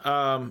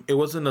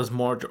wasn't as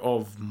much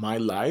of my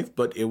life,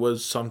 but it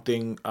was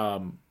something.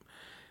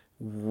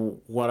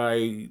 What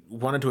I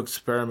wanted to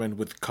experiment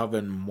with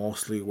Coven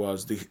mostly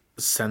was the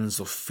sense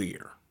of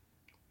fear.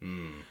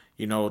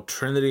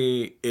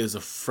 Trinity is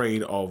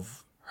afraid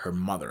of her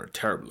mother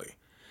terribly,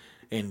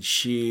 and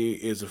she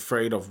is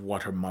afraid of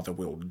what her mother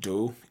will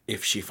do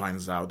if she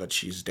finds out that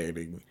she's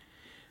dating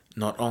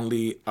not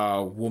only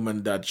a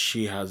woman that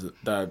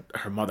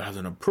her mother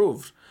hasn't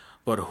approved,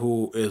 but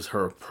who is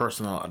her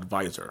personal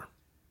advisor.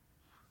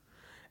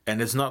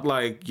 And it's not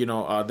like,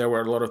 there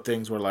were a lot of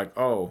things where like,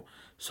 oh,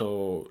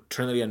 so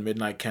Trinity and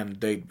Midnight can't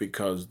date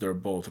because they're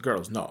both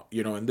girls. No,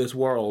 in this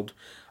world,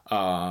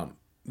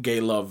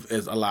 gay love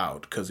is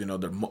allowed because,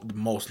 they're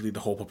mostly the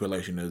whole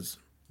population is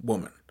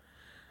women.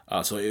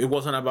 So it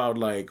wasn't about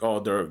like, oh,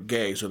 they're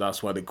gay, so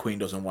that's why the queen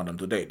doesn't want them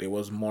to date. It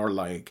was more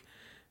like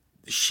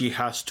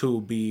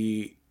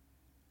Trinity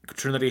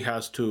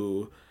has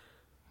to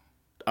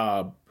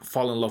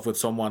fall in love with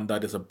someone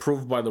that is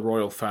approved by the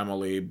royal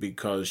family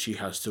because she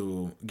has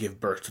to give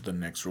birth to the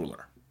next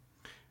ruler.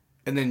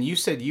 And then you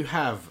said you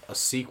have a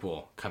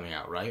sequel coming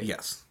out, right?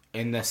 Yes.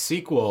 In the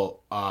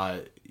sequel,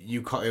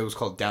 it was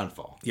called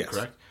Downfall. Yes.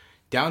 Correct?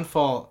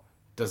 Downfall,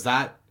 does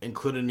that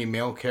include any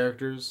male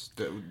characters?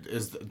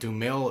 Do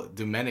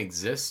men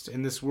exist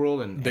in this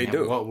world? And they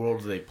do. What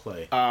world do they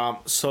play?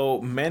 So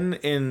men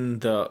in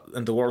the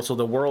world. So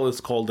the world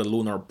is called the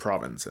Lunar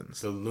Provinces.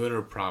 The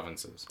Lunar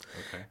Provinces.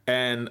 Okay.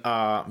 And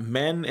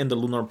men in the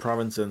Lunar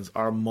Provinces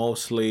are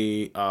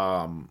mostly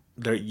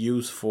they're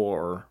used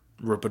for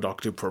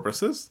reproductive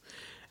purposes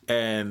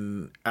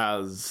and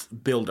as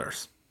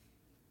builders.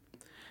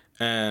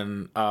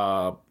 And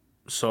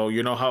So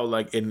you know how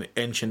like in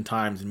ancient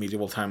times, in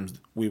medieval times,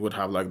 we would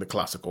have like the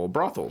classical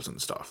brothels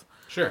and stuff.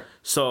 Sure.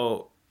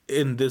 So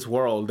in this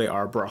world, they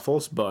are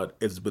brothels, but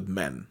it's with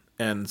men.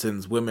 And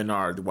since women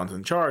are the ones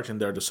in charge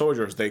and they're the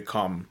soldiers, they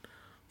come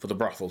for the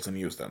brothels and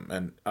use them.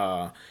 And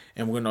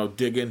we're gonna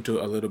dig into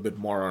a little bit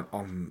more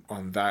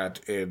on that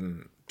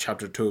in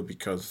chapter 2,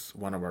 because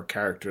one of our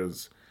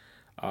characters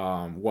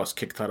was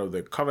kicked out of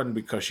the coven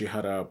because she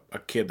had a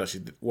kid that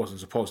she wasn't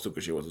supposed to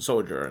because she was a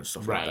soldier and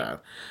stuff like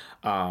that.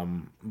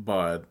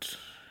 But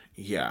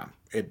yeah,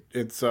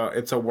 it's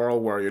a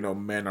world where, you know,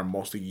 men are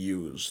mostly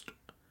used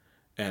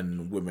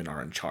and women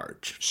are in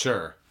charge.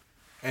 Sure.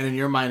 And in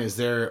your mind, is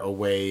there a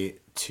way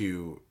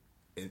to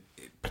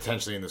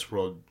potentially in this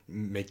world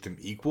make them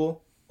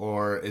equal,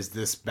 or is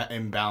this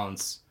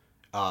imbalance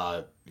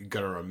gonna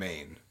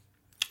remain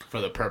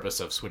for the purpose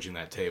of switching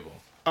that table,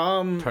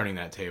 turning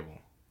that table?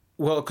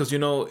 Well, because, you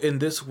know, in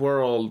this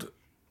world,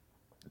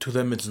 to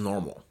them it's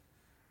normal.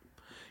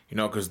 You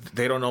know, because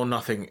they don't know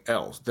nothing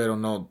else. They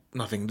don't know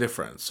nothing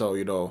different. So,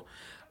 you know,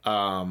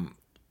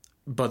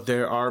 but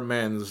there are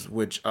men's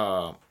which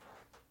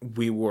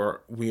we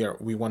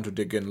want to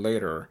dig in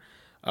later,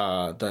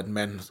 that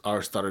men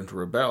are starting to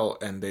rebel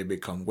and they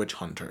become witch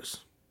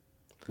hunters.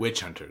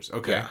 Witch hunters,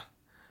 okay.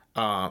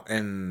 Yeah.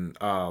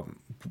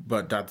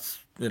 But that's,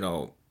 you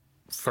know,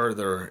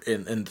 further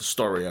in the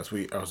story as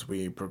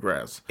we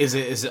progress. Is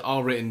it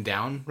all written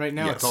down right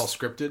now? Yes. It's all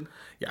scripted?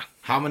 Yeah.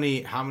 How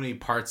many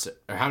parts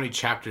or how many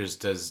chapters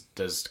does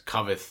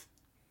Coveth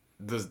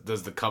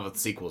does the Coveth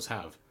sequels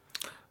have?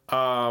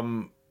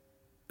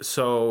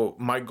 So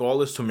my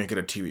goal is to make it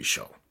a TV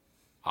show.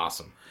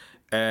 Awesome.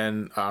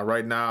 And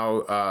right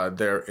now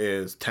there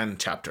is 10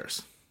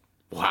 chapters.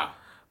 Wow.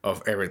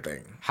 Of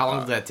everything. How long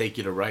did that take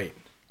you to write?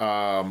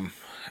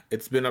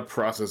 It's been a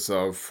process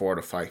of 4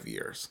 to 5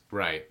 years.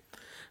 Right.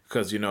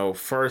 Because, you know,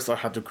 first I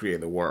had to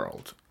create the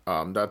world.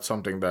 That's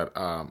something that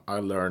I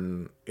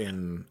learned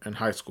in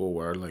high school,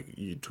 where like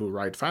to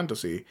write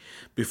fantasy,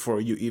 before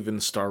you even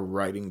start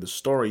writing the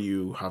story,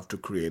 you have to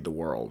create the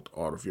world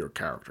out of your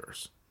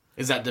characters.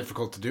 Is that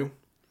difficult to do?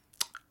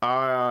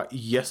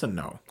 Yes and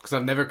no. Because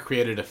I've never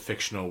created a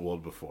fictional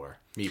world before.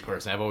 Me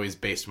personally, I've always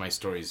based my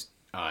stories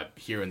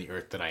here in the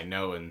Earth that I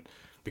know, and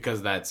because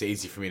of that, it's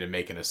easy for me to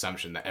make an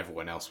assumption that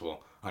everyone else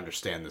will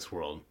understand this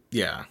world.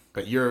 Yeah.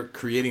 But you're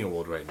creating a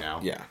world right now.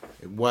 Yeah.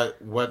 What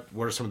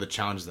are some of the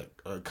challenges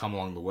that come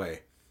along the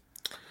way?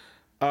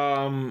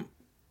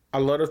 A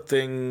lot of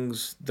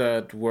things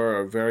that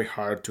were very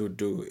hard to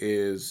do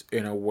is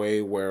in a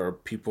way where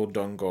people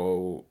don't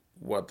go,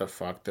 what the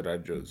fuck did I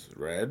just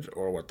read,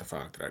 or what the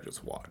fuck did I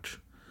just watch?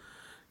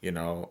 You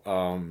know,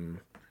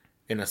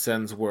 in a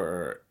sense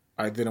where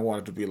I didn't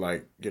want it to be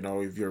like, you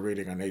know, if you're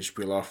reading an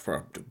H.P.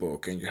 Lovecraft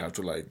book and you have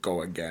to like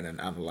go again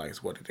and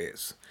analyze what it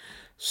is.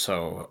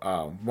 So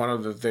one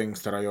of the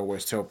things that I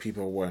always tell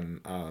people when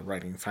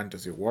writing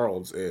fantasy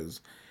worlds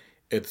is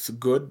it's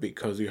good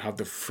because you have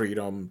the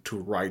freedom to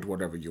write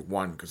whatever you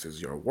want because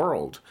it's your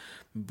world.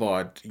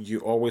 But you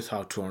always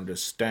have to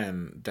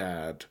understand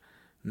that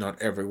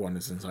not everyone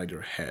is inside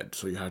your head.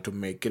 So you have to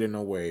make it in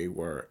a way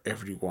where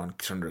everyone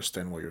can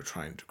understand what you're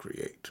trying to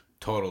create.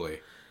 Totally.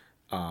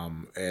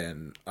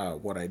 And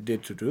what I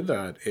did to do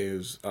that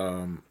is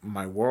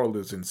my world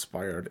is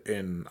inspired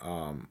in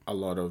a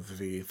lot of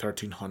the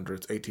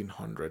 1300s,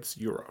 1800s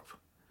Europe,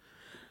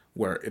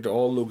 where it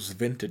all looks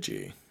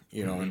vintagey,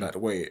 you know, in that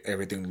way.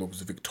 Everything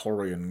looks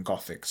Victorian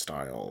Gothic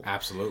style.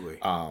 Absolutely.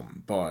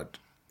 But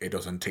it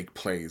doesn't take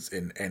place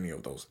in any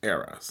of those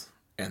eras.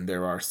 And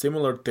there are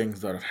similar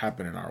things that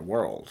happen in our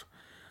world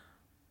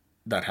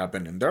that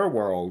happen in their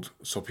world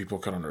so people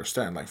can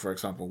understand. Like, for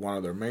example, one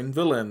of their main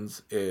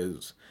villains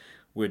is...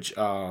 which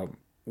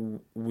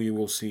we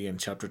will see in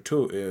chapter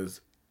 2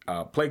 is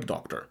Plague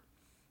Doctor.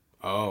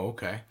 Oh,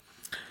 okay.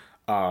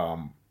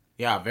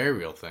 Yeah, a very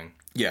real thing.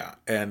 Yeah,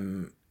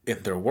 and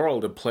in their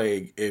world, the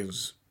plague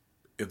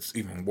it's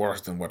even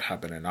worse than what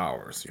happened in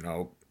ours, you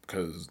know,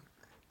 because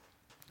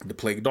the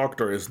Plague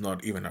Doctor is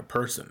not even a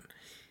person.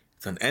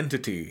 It's an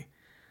entity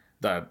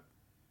that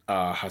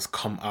has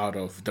come out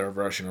of their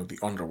version of the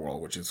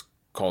underworld, which is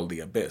called the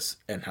Abyss,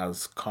 and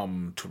has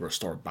come to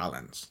restore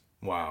balance.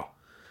 Wow.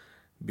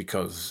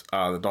 Because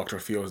the Doctor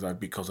feels that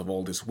because of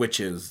all these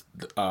witches,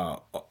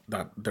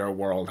 that their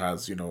world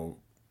has, you know,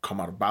 come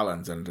out of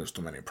balance and there's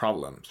too many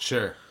problems.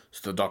 Sure.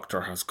 So the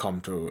Doctor has come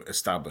to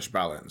establish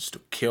balance, to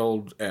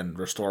kill and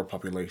restore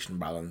population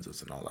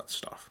balances and all that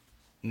stuff.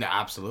 No,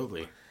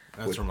 absolutely.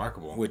 That's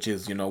remarkable. Which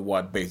is, you know,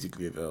 what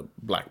basically the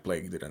Black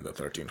Plague did in the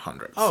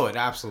 1300s. Oh, it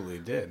absolutely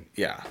did.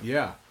 Yeah.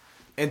 Yeah.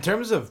 In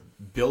terms of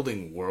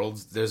building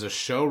worlds, there's a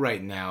show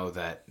right now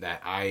that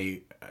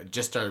I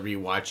just started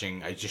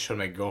rewatching. I just showed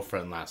my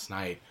girlfriend last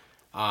night.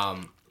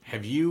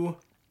 Have you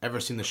ever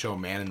seen the show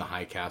Man in the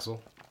High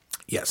Castle?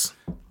 Yes.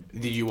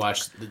 Did you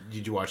watch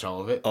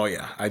all of it? Oh,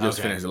 yeah. I just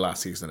finished the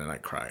last season and I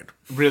cried.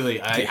 Really?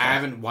 I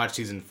haven't watched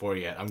season 4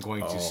 yet. I'm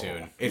going to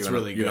soon. It's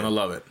really good. You're going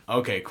to love it.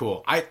 Okay,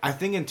 cool. I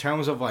think in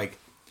terms of like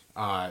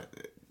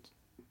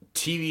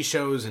TV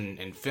shows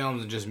and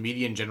films and just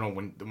media in general,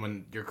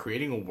 when you're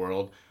creating a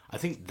world, I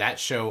think that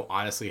show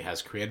honestly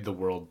has created the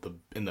world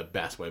in the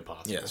best way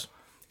possible. Yes.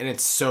 And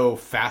it's so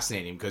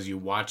fascinating because you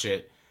watch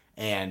it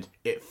and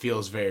it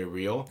feels very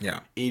real.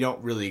 Yeah. You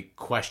don't really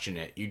question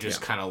it. You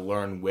just kind of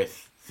learn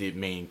with the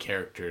main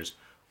characters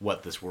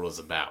what this world is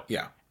about.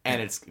 Yeah.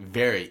 And it's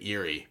very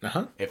eerie.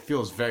 Uh-huh. It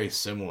feels very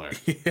similar.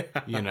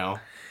 You know?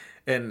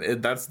 And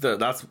that's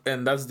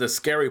the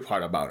scary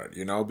part about it,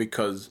 you know,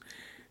 because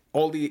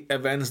all the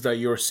events that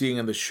you're seeing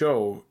in the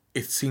show,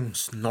 it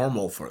seems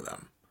normal for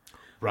them.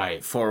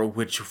 Right. For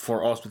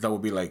us, that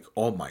would be like,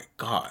 oh my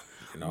God,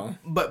 you know?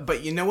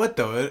 But you know what,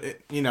 though?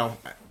 You know,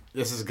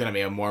 this is going to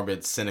be a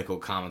morbid, cynical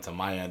comment on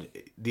my end.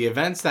 The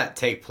events that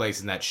take place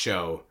in that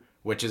show,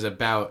 which is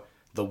about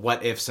the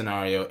what-if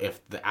scenario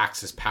if the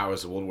Axis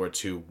powers of World War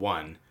II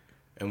won,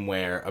 and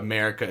where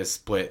America is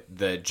split,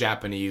 the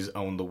Japanese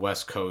own the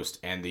West Coast,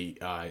 and the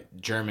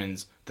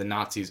Germans, the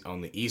Nazis,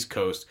 own the East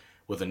Coast,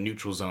 with a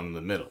neutral zone in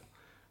the middle.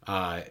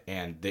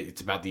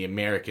 It's about the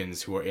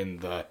Americans who are in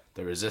the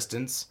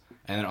resistance,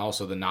 and then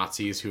also the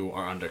Nazis who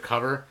are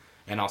undercover,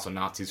 and also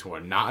Nazis who are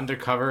not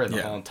undercover, and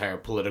the whole entire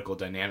political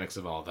dynamics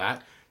of all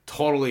that.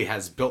 Totally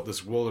has built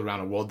this world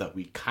around a world that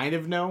we kind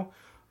of know,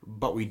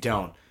 but we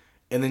don't.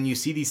 And then you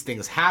see these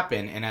things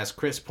happen, and as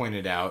Chris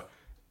pointed out,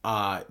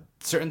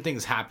 certain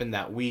things happen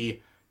that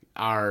we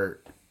are,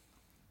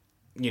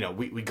 you know,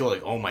 we go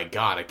like, oh my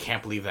God, I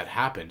can't believe that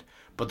happened.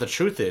 But the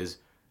truth is,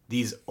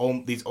 these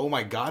oh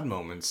my God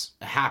moments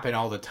happen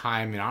all the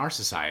time in our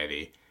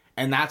society,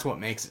 and that's what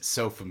makes it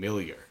so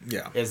familiar.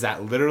 Yeah. Is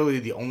that literally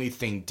the only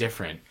thing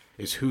different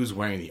is who's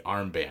wearing the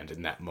armband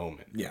in that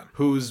moment. Yeah.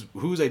 Whose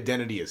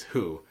identity is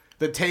who.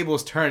 The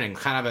table's turning,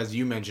 kind of as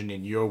you mentioned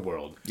in your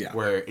world,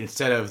 where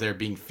instead of there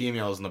being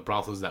females in the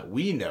brothels that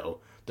we know,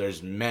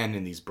 there's men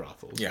in these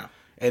brothels. Yeah.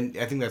 And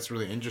I think that's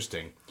really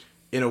interesting.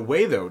 In a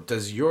way, though,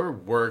 does your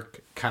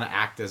work kind of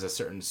act as a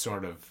certain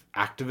sort of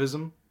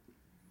activism?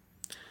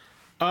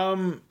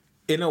 In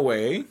a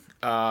way,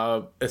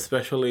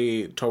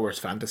 especially towards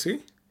fantasy.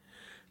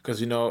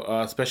 Because, you know,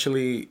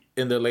 especially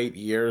in the late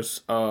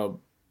years,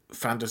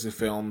 fantasy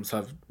films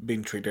have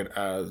been treated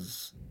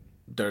as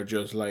they're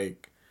just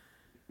like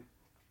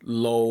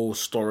low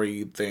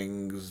story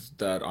things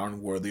that aren't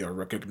worthy of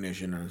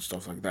recognition and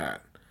stuff like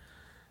that.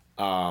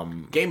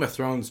 Game of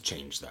Thrones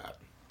changed that.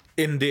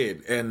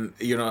 Indeed. And,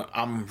 you know,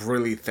 I'm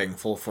really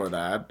thankful for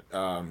that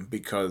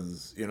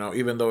because, you know,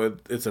 even though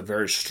it's a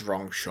very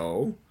strong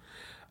show,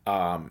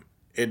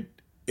 it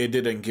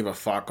didn't give a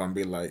fuck on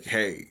be like,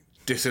 hey,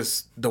 this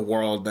is the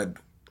world that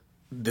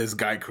this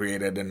guy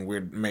created and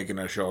we're making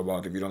a show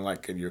about. If you don't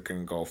like it, you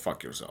can go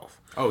fuck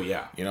yourself. Oh,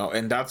 yeah. You know,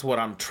 and that's what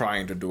I'm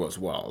trying to do as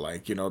well.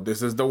 Like, you know,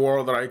 this is the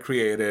world that I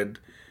created.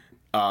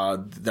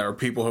 There are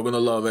people who are going to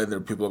love it. There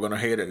are people who are going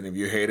to hate it. And if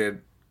you hate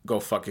it, go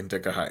fucking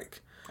take a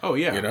hike. Oh,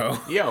 yeah. You know?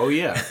 Yeah, oh,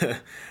 yeah.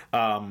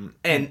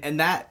 And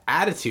that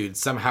attitude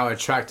somehow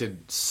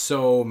attracted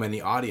so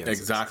many audiences.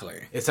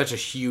 Exactly. It's such a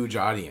huge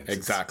audience.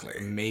 Exactly.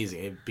 It's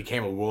amazing. It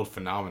became a world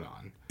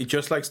phenomenon. It's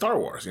just like Star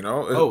Wars, you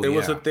know? It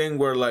was a thing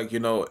where, like, you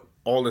know,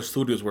 all the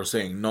studios were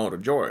saying no to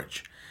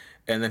George.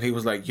 And then he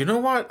was like, you know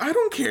what? I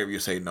don't care if you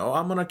say no.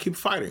 I'm going to keep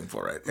fighting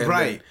for it. And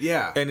right,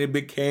 yeah. And it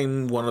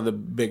became one of the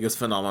biggest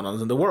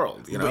phenomenons in the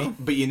world, you know?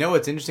 But you know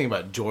what's interesting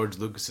about George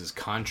Lucas's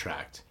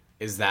contract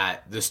is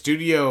that the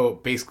studio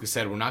basically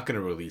said, we're not going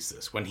to release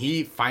this. When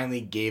he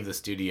finally gave the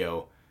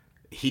studio,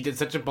 he did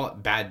such a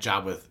bad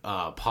job with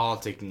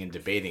politicking and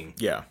debating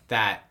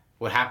that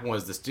what happened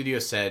was the studio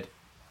said,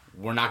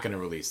 we're not going to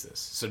release this.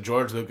 So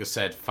George Lucas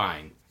said,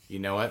 fine, you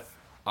know what?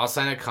 I'll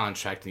sign a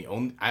contract.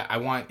 And I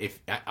want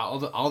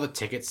all the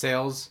ticket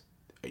sales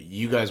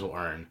you guys will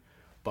earn,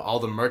 but all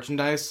the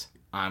merchandise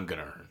I'm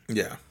gonna earn.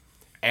 Yeah.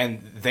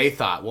 And they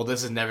thought, well,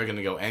 this is never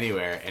gonna go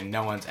anywhere, and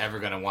no one's ever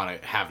gonna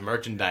want to have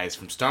merchandise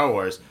from Star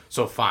Wars.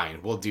 So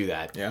fine, we'll do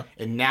that. Yeah.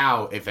 And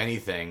now, if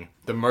anything,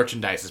 the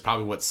merchandise is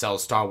probably what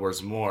sells Star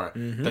Wars more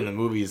than the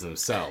movies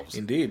themselves.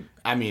 Indeed.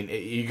 I mean,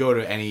 you go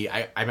to any.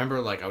 I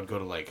remember like I would go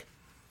to like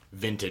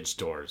vintage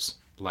stores,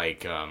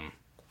 like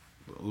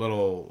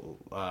little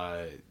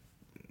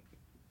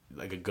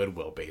like a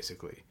Goodwill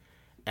basically,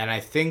 and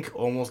I think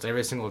almost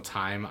every single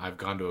time I've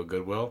gone to a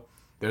Goodwill,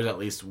 there's at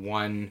least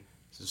one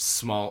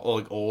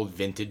small old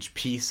vintage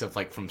piece of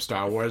like from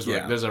Star Wars where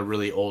like, there's a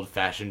really old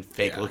fashioned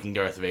fake looking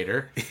Darth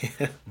Vader.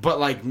 But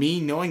like me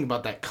knowing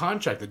about that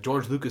contract that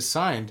George Lucas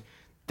signed,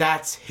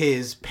 that's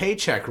his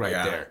paycheck right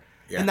there.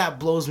 And that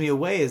blows me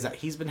away is that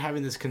he's been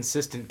having this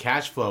consistent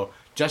cash flow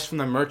just from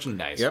the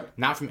merchandise,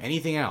 not from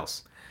anything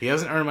else. He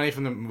doesn't earn money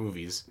from the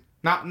movies.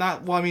 Not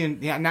well, I mean,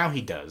 now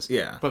he does.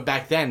 Yeah. But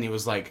back then, he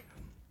was like,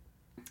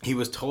 he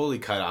was totally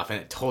cut off,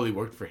 and it totally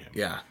worked for him.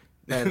 Yeah.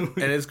 And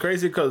it's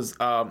crazy because,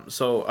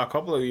 so a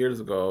couple of years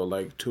ago,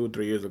 like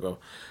 2-3 years ago,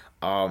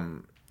 I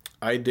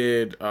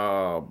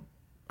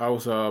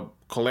was a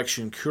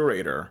collection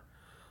curator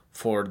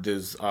for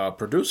this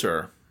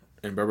producer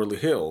in Beverly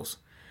Hills,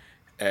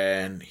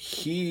 and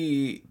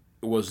he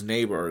was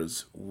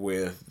neighbors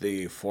with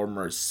the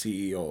former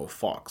CEO of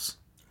Fox.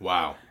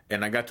 Wow.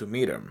 And I got to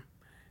meet him.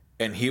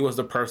 And he was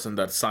the person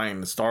that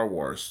signed Star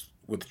Wars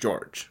with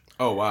George.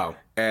 Oh, wow.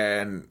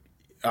 And,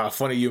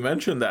 funny you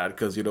mentioned that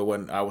because,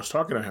 when I was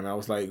talking to him, I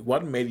was like,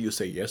 what made you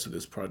say yes to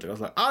this project? I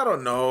was like, I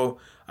don't know.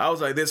 I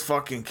was like, this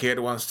fucking kid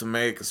wants to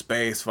make a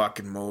space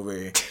fucking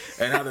movie.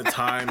 And at the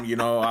time,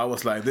 I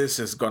was like, this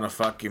is going to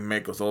fucking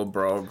make us all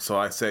broke. So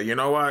I said, you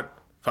know what?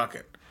 Fuck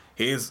it.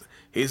 He's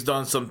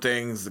done some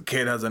things. The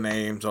kid has a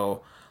name.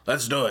 So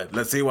let's do it.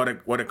 Let's see what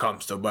it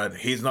comes to. But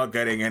he's not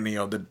getting any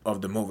of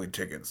the movie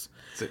tickets.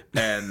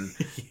 And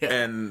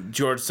and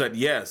George said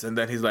yes. And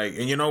then he's like,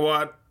 and you know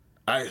what?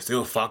 I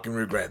still fucking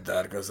regret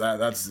that because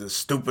that's the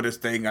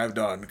stupidest thing I've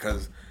done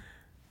because,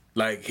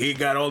 he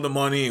got all the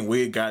money and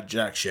we got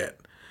jack shit.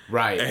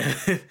 Right.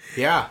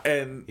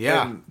 And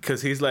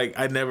because he's like,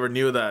 I never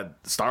knew that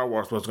Star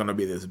Wars was going to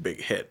be this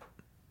big hit.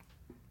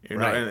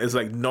 Right. And it's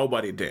like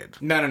nobody did.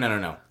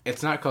 No.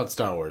 It's not called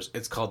Star Wars.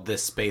 It's called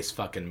This Space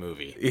Fucking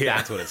Movie. Yeah.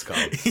 That's what it's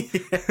called.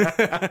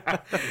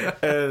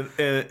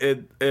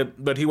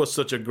 But he was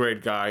such a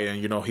great guy,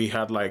 and he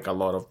had a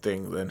lot of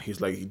things. And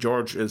he's like,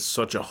 George is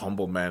such a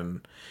humble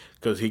man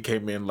because he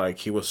came in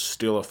he was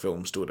still a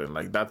film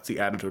student. That's the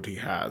attitude he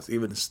has,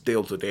 even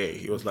still today.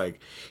 He was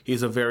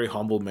he's a very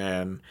humble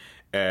man,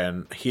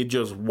 and he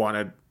just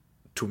wanted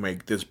to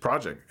make this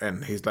project,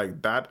 and he's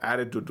like, that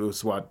attitude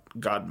is what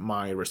got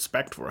my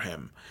respect for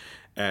him,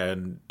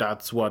 and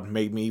that's what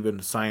made me even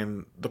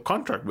sign the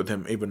contract with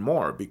him even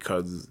more,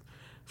 because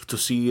to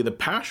see the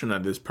passion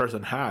that this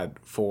person had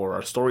for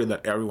a story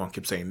that everyone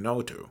kept saying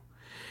no to.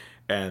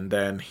 And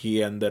then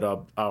he ended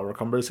up our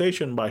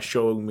conversation by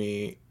showing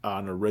me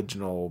an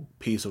original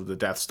piece of the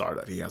Death Star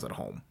that he has at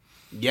home.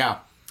 Yeah,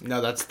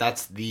 no,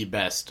 that's the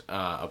best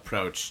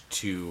approach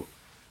to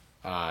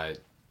I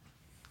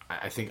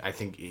think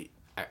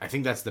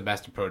that's the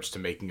best approach to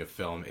making a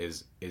film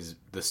is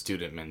the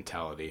student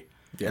mentality.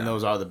 Yeah. And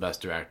those are the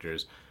best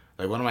directors.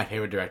 One of my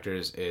favorite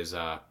directors is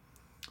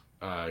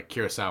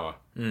Kurosawa.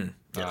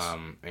 Yes.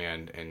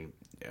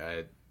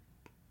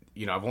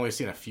 I've only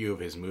seen a few of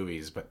his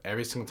movies, but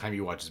every single time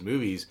you watch his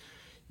movies,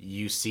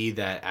 you see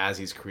that as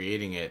he's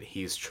creating it,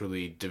 he's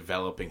truly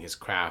developing his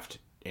craft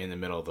in the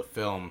middle of the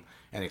film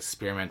and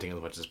experimenting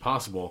as much as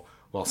possible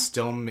while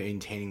still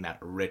maintaining that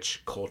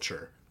rich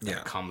culture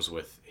that comes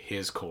with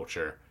his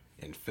culture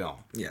in film.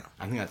 Yeah.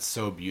 I think that's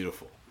so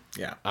beautiful.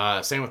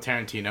 Yeah. Same with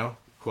Tarantino,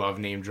 who I've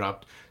name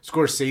dropped.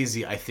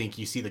 Scorsese, I think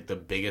you see the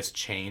biggest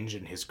change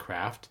in his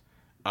craft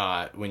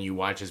when you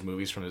watch his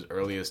movies from his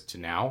earliest to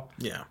now.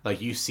 Yeah.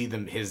 You see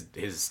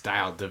his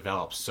style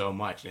develop so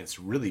much, and it's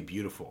really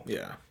beautiful.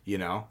 Yeah.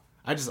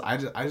 I just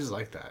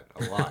like that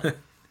a lot.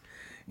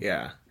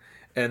 Yeah.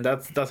 And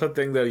that's the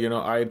thing that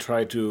I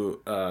try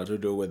to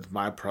do with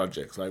my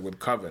projects, with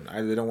Coven.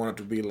 I didn't want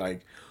it to be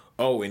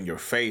in your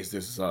face,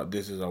 this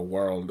is a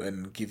world,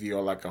 and give you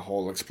a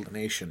whole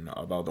explanation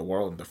about the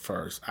world in the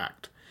first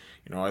act.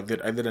 I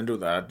didn't do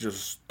that.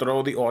 Just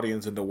throw the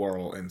audience in the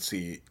world and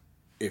see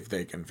if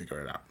they can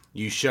figure it out.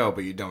 You show,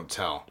 but you don't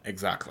tell.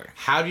 Exactly.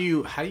 How do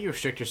you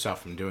restrict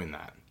yourself from doing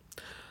that?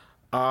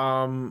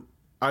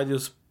 I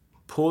just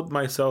put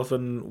myself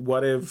in,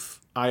 what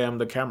if I am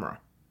the camera?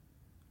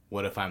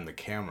 What if I'm the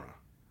camera?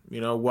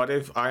 What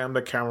if I am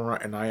the camera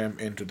and I am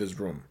into this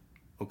room?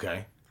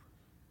 Okay.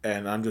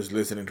 And I'm just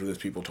listening to these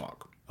people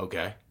talk.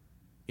 Okay.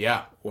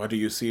 Yeah. What do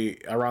you see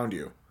around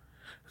you?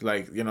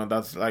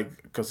 That's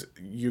because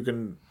you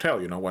can tell,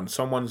 when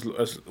someone's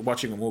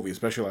watching a movie,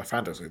 especially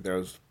fantasy,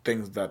 there's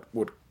things that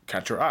would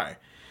catch your eye.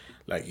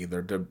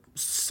 Either the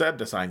set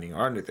designing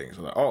or anything.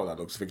 So that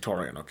looks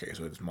Victorian. Okay,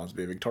 so it must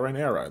be a Victorian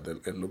era.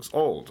 It looks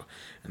old.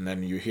 And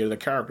then you hear the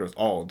characters,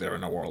 they're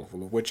in a world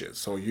full of witches.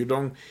 So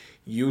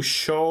you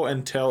show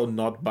and tell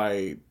not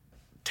by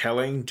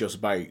telling,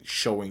 just by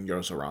showing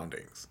your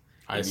surroundings.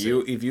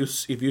 If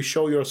you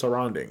show your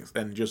surroundings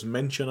and just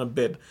mention a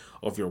bit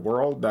of your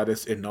world, that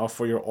is enough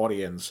for your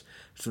audience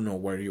to know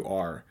where you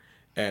are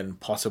and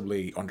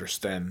possibly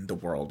understand the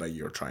world that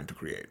you're trying to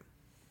create.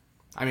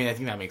 I mean, I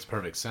think that makes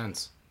perfect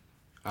sense.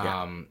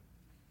 Yeah.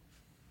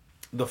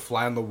 The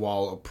fly on the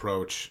wall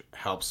approach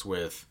helps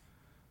with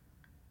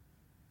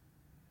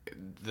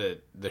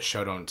the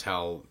show don't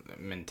tell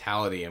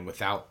mentality, and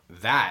without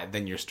that,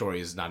 then your story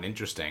is not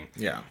interesting.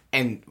 Yeah.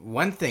 And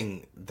one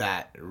thing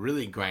that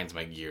really grinds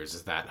my gears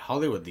is that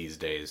Hollywood these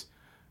days,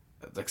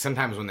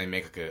 sometimes when they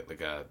make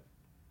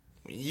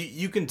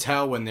you can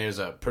tell when there's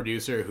a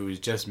producer who's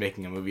just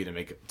making a movie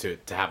to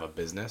have a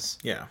business.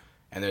 Yeah.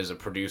 And there's a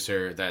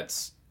producer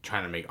that's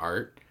trying to make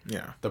art.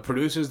 Yeah. The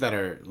producers that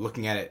are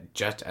looking at it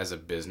just as a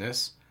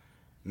business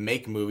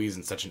make movies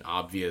in such an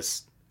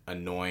obvious,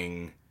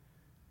 annoying,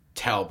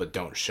 tell but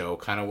don't show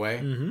kind of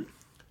way. Mm-hmm.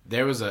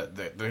 There was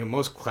the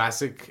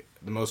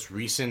most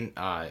recent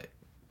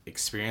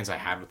experience I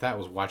had with that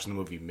was watching the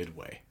movie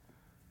Midway,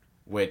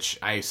 which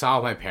I saw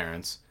with my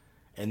parents.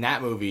 In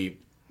that movie,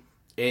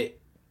 it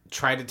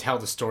tried to tell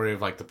the story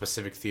of the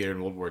Pacific Theater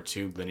in World War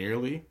II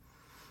linearly,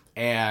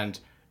 and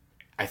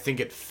I think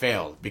it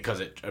failed because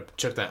it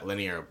took that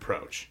linear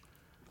approach.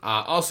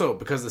 Also,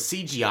 because the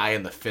CGI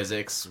and the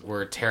physics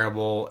were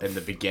terrible in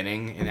the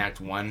beginning in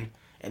Act 1,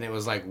 and it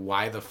was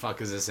why the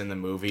fuck is this in the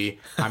movie?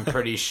 I'm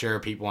pretty sure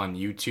people on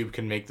YouTube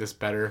can make this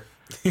better.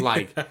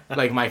 Like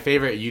my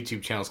favorite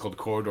YouTube channel is called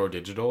Corridor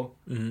Digital,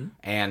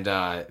 and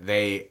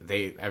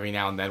they every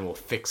now and then will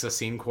fix a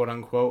scene, quote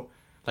unquote.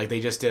 Like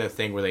they just did a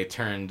thing where they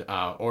turned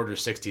Order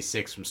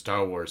 66 from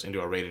Star Wars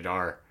into a rated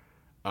R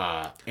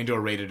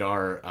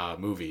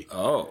movie.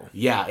 Oh.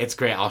 Yeah, it's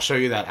great. I'll show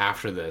you that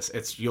after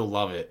this. You'll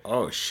love it.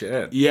 Oh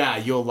shit. Yeah,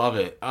 you'll love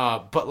it.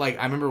 But like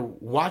I remember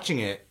watching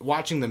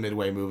the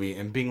Midway movie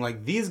and being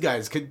like, these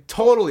guys could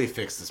totally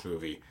fix this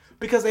movie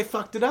because they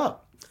fucked it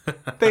up.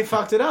 They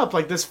fucked it up.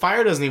 Like this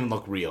fire doesn't even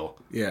look real.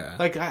 Yeah.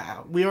 Like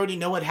we already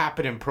know what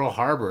happened in Pearl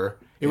Harbor.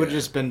 It would have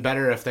just been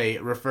better if they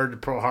referred to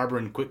Pearl Harbor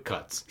in quick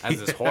cuts as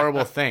this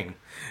horrible thing.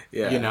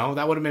 Yeah. You know,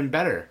 that would have been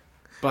better.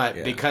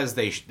 But because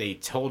they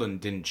told and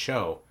didn't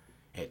show,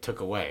 it took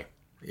away.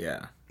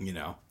 Yeah. You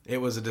know, it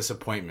was a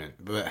disappointment,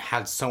 but it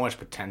had so much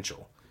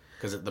potential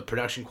because the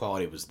production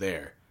quality was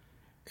there.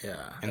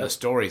 Yeah. And the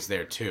story's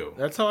there too.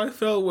 That's how I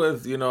felt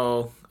with,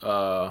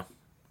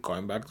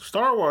 going back to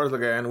Star Wars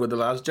again with The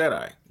Last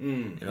Jedi.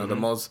 The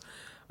most,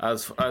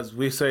 as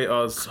we say,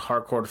 us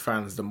hardcore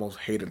fans, the most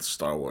hated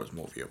Star Wars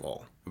movie of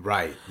all.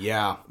 Right,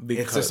 yeah.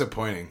 Because it's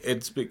disappointing.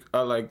 It's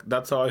like,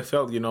 that's how I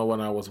felt,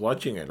 when I was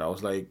watching it. I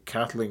was like,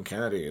 Kathleen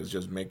Kennedy is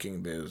just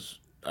making this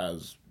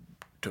as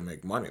to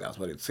make money. That's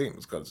what it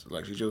seems. Because,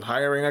 like, she's just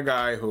hiring a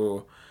guy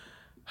who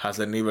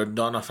hasn't even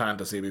done a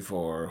fantasy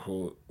before.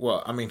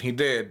 He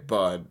did,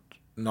 but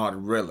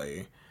not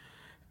really.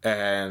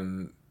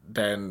 And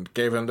then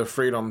gave him the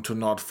freedom to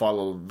not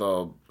follow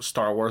the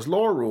Star Wars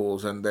lore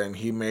rules. And then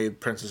he made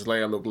Princess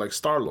Leia look like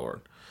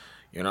Star-Lord.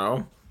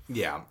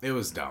 Yeah, it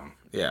was dumb.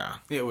 Yeah.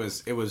 It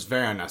was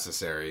very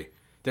unnecessary.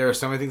 There were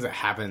so many things that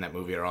happened in that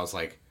movie where I was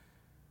like,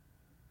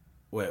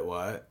 wait,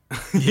 what?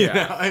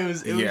 Yeah.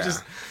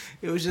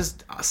 It was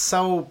just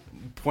so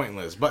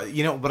pointless. But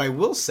what I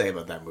will say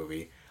about that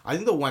movie, I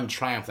think the one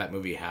triumph that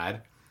movie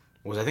had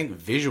was, I think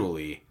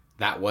visually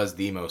that was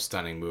the most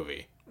stunning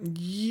movie.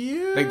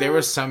 Yeah. Like there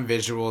were some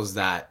visuals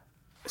that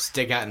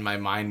stick out in my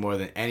mind more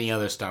than any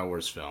other Star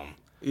Wars film.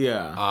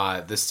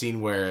 Yeah. The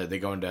scene where they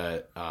go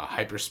into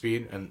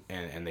hyperspeed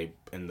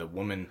and the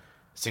woman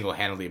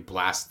single-handedly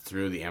blasts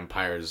through the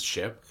Empire's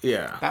ship.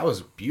 Yeah. That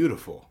was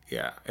beautiful.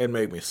 Yeah. It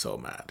made me so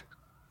mad.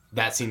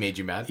 That scene made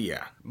you mad?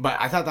 Yeah. But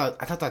I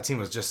thought that scene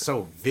was just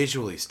so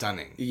visually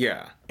stunning.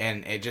 Yeah.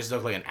 And it just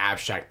looked like an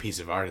abstract piece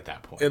of art at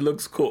that point. It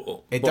looks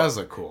cool. It does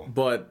look cool.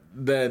 But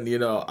then,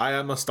 I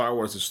am a Star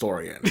Wars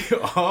historian.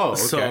 Oh,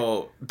 okay.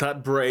 So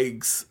that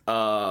breaks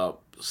Star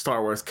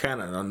Wars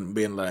canon on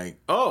being like,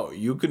 oh,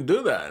 you can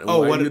do that.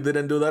 Oh, Why you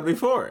didn't do that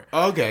before?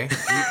 Okay.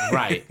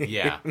 Right.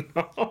 Yeah.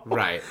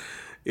 Right.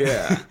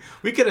 Yeah.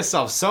 We could have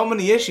solved so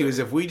many issues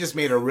if we just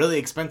made a really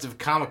expensive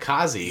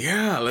kamikaze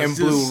and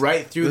blew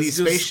right through these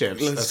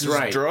spaceships. That's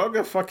right. Drug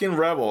a fucking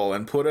rebel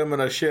and put him in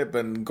a ship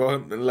and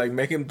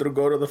make him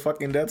go to the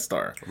fucking Death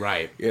Star.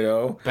 Right.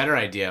 Better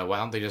idea. Why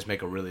don't they just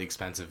make a really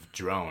expensive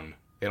drone?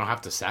 They don't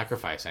have to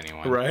sacrifice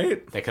anyone.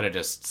 Right. They could have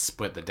just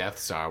split the Death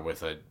Star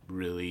with a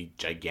really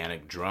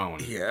gigantic drone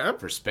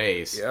for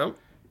space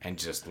and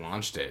just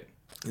launched it.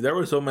 There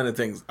were so many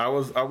things. I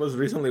was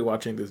recently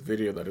watching this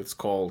video that it's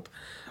called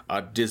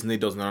Disney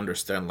Doesn't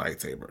Understand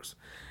Lightsabers.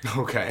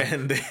 Okay.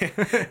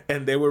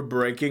 And they were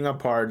breaking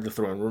apart the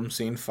throne room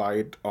scene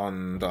fight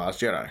on The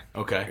Last Jedi.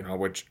 Okay.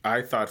 Which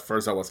I thought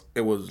first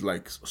it was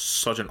like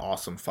such an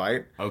awesome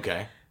fight.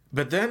 Okay.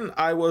 But then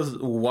I was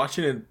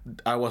watching it.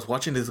 I was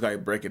watching this guy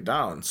break it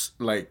down,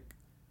 like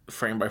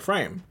frame by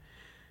frame,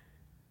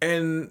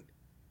 and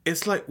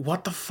it's like,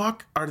 what the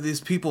fuck are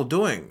these people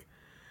doing?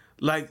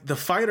 Like the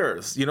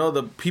fighters,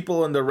 the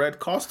people in the red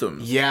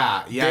costumes.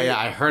 Yeah.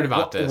 I heard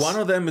about this. One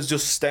of them is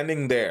just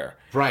standing there,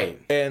 right?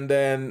 And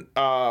then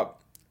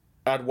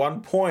at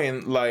one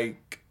point,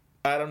 like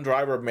Adam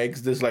Driver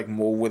makes this like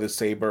move with his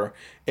saber,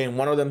 and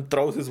one of them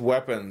throws his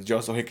weapons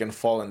just so he can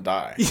fall and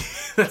die.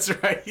 That's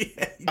right.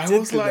 Yeah, I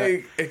was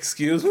like,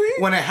 excuse me?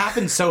 When it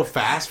happened so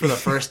fast for the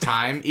first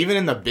time, even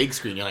in the big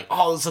screen, you're like,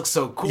 oh, this looks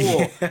so cool.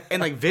 Yeah.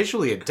 And like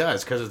visually it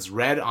does, because it's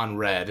red on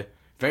red,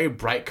 very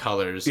bright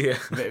colors,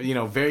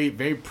 very,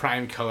 very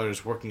prime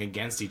colors working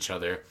against each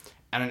other.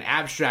 And an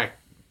abstract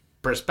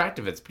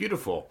perspective, it's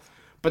beautiful.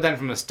 But then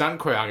from a stunt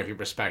choreography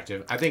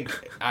perspective, I think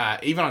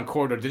even on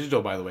Corridor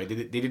Digital, by the way, they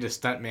did a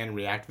stuntman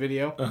react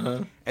video,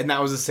 and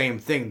that was the same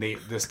thing. The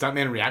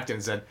stuntman reacted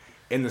and said,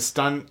 in the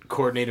stunt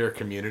coordinator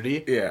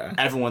community,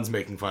 everyone's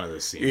making fun of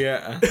this scene.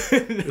 Yeah,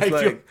 it's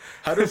like,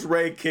 how does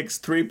Rey kicks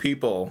 3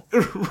 people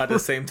at the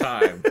same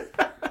time?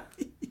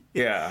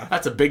 Yeah,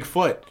 that's a big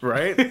foot,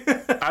 right?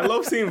 I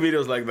love seeing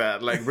videos like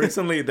that. Like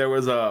recently, there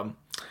was a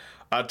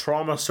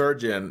trauma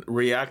surgeon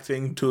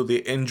reacting to the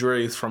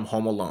injuries from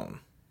Home Alone.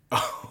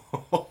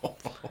 Oh,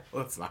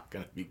 that's not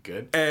gonna be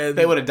good. And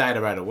they would have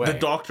died right away. The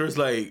doctor's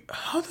like,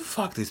 how the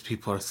fuck these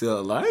people are still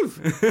alive?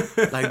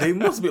 Like they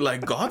must be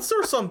like gods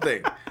or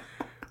something.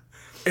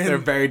 And they're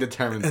very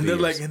determined. And they're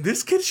like, and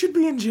this kid should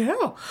be in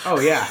jail. Oh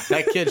yeah,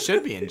 that kid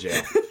should be in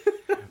jail.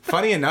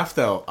 Funny enough,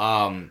 though,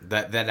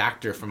 that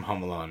actor from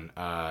Home Alone,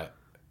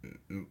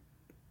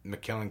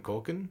 Macaulay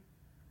Culkin.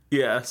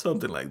 Yeah,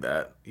 something like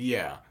that.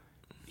 Yeah,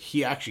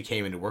 he actually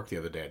came into work the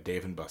other day at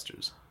Dave &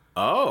 Buster's.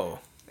 Oh.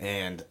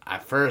 And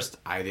at first,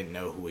 I didn't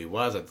know who he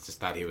was. I just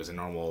thought he was a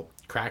normal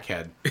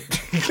crackhead.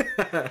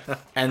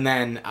 And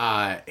then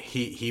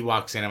he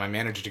walks in, and my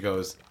manager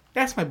goes,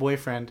 "That's my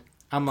boyfriend."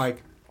 I'm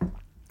like,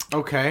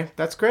 "Okay,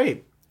 that's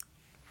great."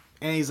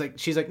 And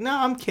she's like, "No,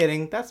 I'm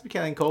kidding. That's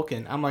Macaulay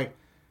Culkin." I'm like,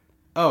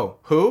 "Oh,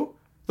 who?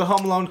 The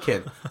Home Alone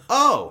kid."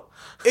 "Oh,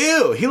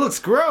 ew, he looks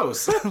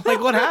gross."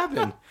 Like, what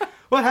happened?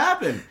 What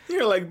happened?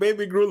 You're like,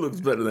 Baby Groot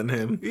looks better than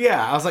him.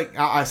 Yeah, I was like,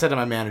 I said to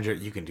my manager,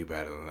 "You can do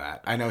better than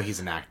that. I know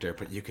he's an actor,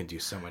 but you can do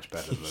so much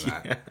better than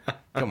that.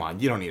 Come on,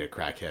 you don't need a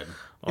crackhead.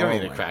 You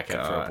don't need a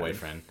crackhead for a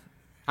boyfriend."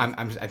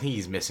 I think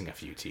he's missing a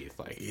few teeth.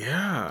 Like,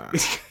 yeah,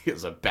 it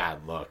was a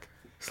bad look.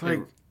 It's like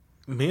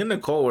me and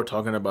Nicole were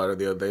talking about it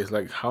the other day. It's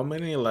like how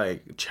many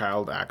like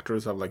child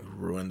actors have like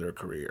ruined their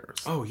careers.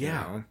 Oh yeah,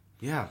 you know?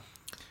 Yeah.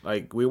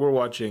 Like we were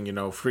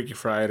watching, Freaky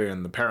Friday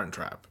and The Parent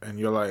Trap, and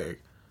you're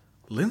like,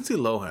 Lindsay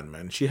Lohan,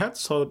 man, she had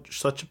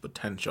such a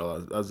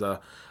potential as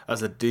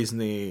a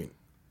Disney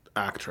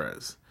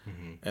actress,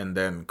 and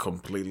then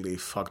completely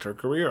fucked her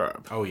career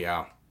up. Oh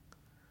yeah.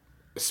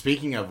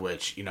 Speaking of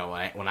which,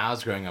 when I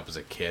was growing up as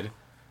a kid,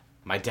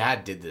 my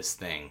dad did this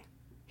thing.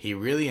 He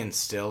really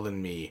instilled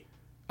in me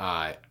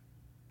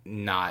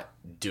not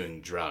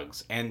doing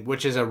drugs, and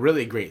which is a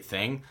really great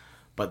thing.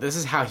 But this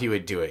is how he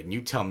would do it, and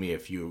you tell me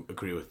if you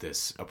agree with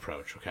this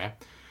approach, okay?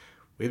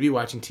 We'd be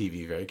watching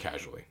TV very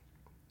casually,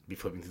 be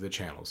flipping through the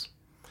channels,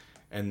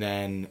 and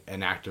then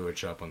an actor would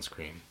show up on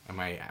screen, and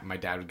my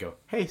dad would go,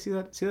 "Hey, see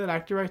that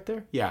actor right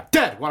there? Yeah,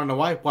 dead. Want to know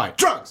why? Why?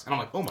 Drugs!" And I'm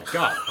like, "Oh my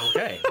god,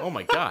 okay, oh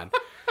my god."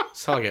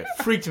 So like, it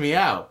freaked me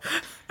out,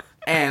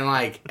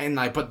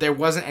 but there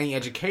wasn't any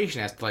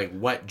education as to like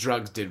what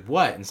drugs did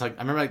what, and so like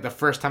I remember like the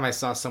first time I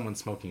saw someone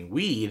smoking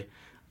weed,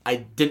 I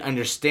didn't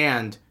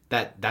understand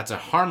that that's a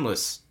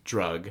harmless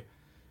drug,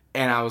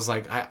 and I was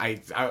like, I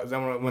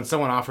when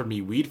someone offered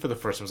me weed for the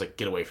first time, I was like,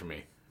 "Get away from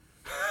me."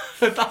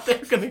 I thought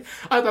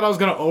I was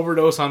gonna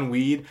overdose on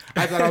weed.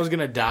 I thought I was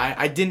gonna die.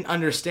 I didn't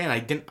understand. I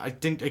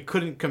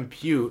couldn't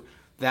compute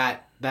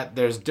that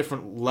there's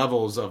different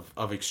levels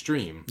of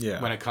extreme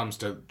when it comes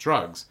to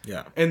drugs.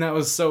 Yeah. And that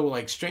was so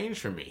like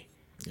strange for me.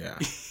 Yeah.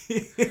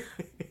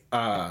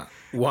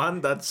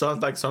 One, that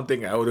sounds like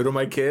something I would do to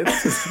my kids.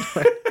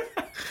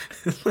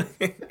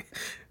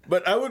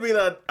 But I would be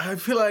that. I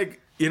feel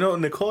like,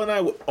 Nicole and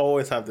I would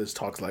always have this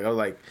talks. Like, I was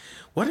like,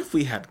 what if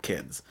we had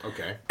kids?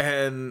 Okay.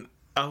 And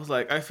I was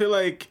like, I feel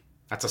like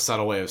that's a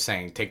subtle way of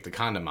saying take the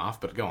condom off,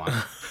 but go on.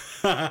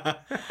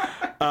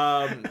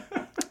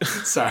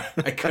 Sorry,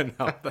 I couldn't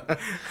help that.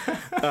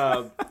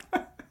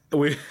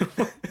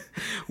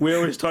 We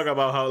always talk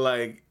about how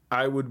like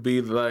I would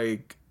be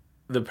like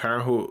the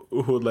parent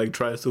who like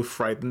tries to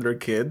frighten their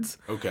kids.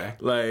 Okay.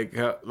 Like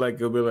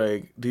it'll be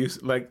like, do you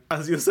like,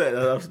 as you said,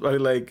 I was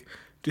like,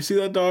 do you see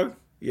that dog?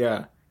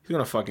 Yeah, he's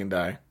gonna fucking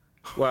die.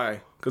 Why?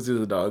 Because he's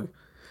a dog.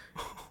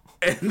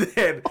 And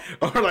then,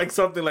 or like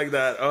something like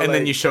that. Or and like,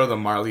 then you show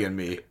them Marley and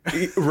Me.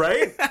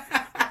 Right?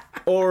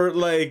 Or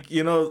like,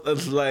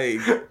 it's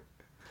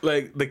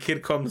like the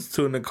kid comes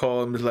to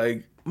Nicole and is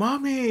like,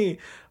 "Mommy,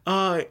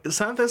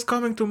 Santa's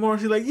coming tomorrow."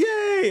 She's like,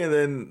 "Yay!" And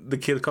then the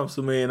kid comes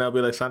to me and I'll be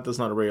like, "Santa's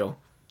not real."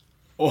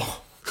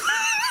 Oh.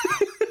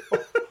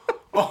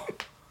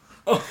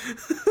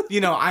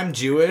 I'm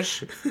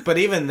Jewish, but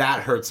even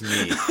that hurts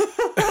me.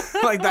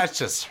 Like that's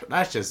just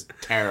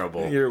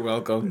terrible. You're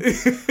welcome.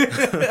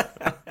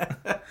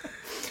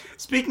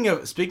 Speaking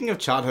of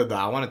childhood, though,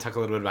 I want to talk a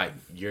little bit about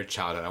your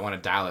childhood. I want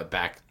to dial it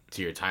back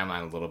to your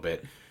timeline a little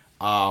bit.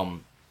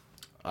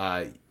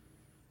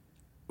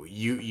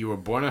 You were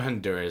born in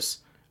Honduras.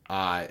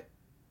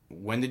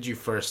 When did you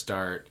first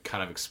start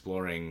kind of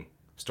exploring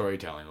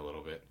storytelling a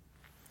little bit?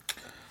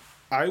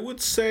 I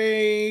would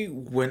say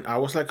when I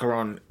was like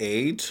around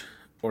 8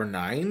 or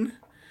 9,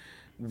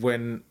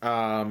 when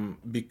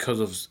because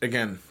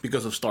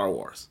of Star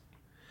Wars.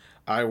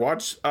 I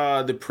watched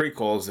the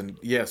prequels, and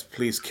yes,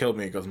 please kill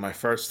me because my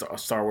first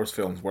Star Wars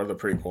films were the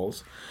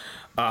prequels.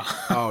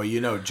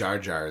 Jar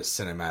Jar is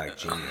cinematic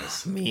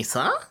genius.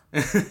 Misa?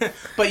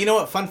 But you know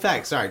what? Fun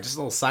fact. Sorry, just a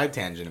little side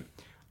tangent.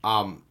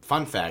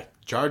 Fun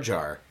fact. Jar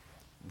Jar,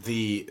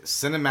 the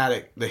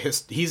cinematic,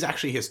 he's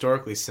actually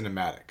historically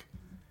cinematic.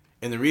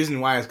 And the reason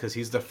why is because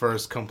he's the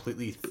first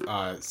completely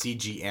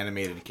CG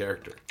animated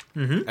character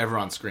ever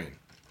on screen.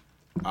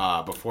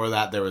 Before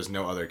that, there was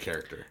no other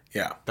character.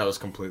 Yeah. That was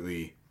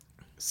completely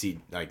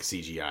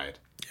CGI'd.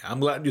 Yeah, I'm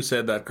glad you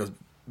said that because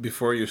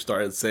before you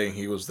started saying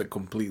he was the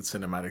complete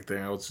cinematic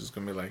thing, I was just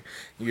going to be like,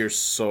 you're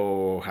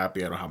so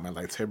happy I don't have my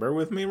lightsaber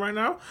with me right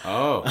now.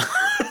 Oh.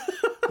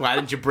 Why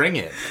didn't you bring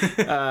it?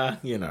 Oh,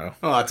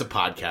 that's a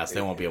podcast.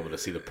 They won't be able to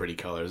see the pretty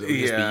colors. It'll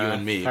just be you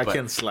and me. I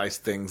can slice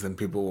things and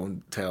people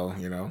won't tell,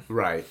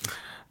 Right.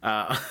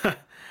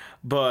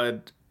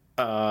 But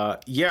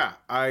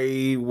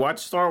I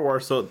watched Star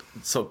Wars.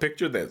 So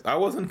picture this. I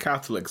was in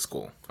Catholic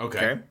school.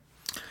 Okay?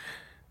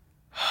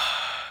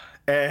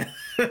 And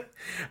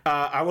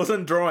I was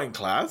in drawing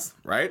class,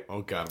 right?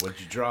 Oh, God. What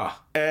did you draw?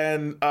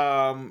 And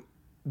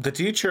the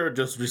teacher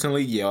just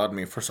recently yelled at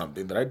me for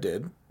something that I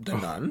did, the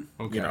nun,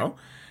 okay.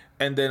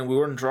 And then we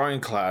were in drawing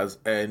class,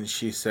 and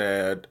she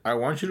said, I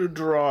want you to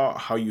draw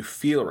how you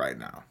feel right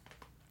now.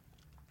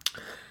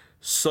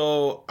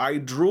 So I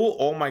drew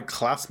all my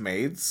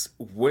classmates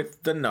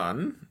with the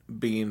nun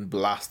being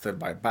blasted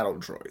by battle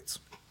droids.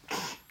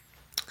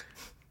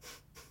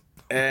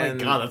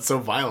 And oh my God, that's so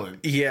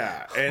violent.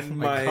 yeah, and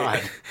my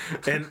God.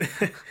 and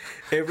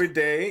every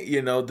day,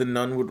 you know, the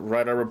nun would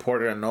write a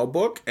report in a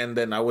notebook, and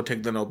then I would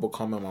take the notebook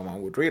home and my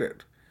mom would read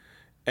it.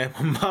 And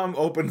my mom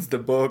opens the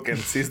book and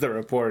sees the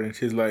report, and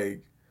she's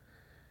like,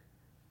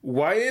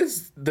 why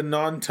is the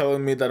nun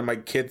telling me that my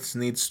kids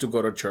needs to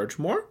go to church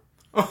more?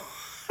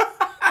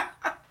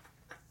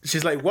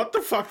 She's like, what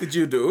the fuck did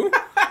you do?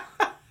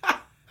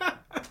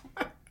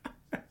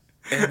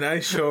 And I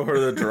show her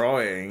the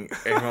drawing,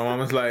 and my mom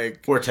was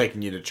like, we're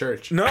taking you to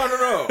church. No.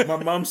 My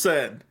mom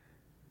said,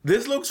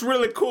 this looks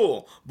really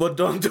cool, but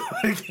don't do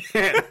it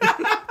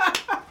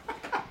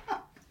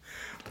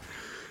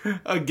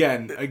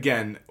again.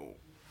 Again,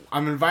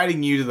 I'm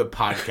inviting you to the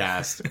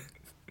podcast.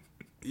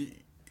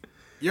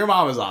 Your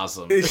mom is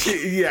awesome.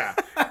 Yeah.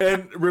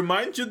 And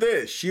remind you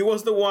this, she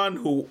was the one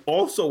who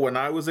also, when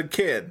I was a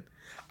kid,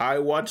 I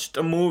watched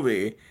a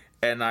movie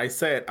and I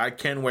said, I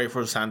can't wait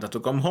for Santa to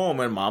come home.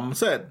 And mom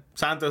said,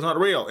 Santa's not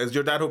real. It's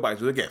your dad who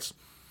buys you the gifts.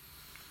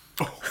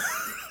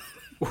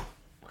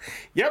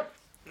 Yep.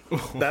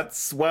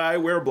 That's why I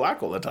wear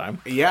black all the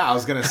time. Yeah, I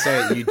was going to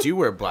say, you do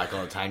wear black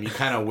all the time. You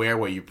kind of wear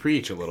what you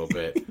preach a little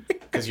bit.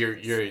 Because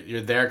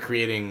you're there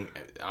creating,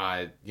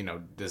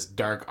 this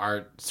dark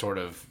art sort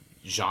of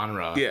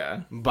genre.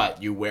 Yeah.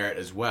 But you wear it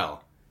as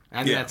well.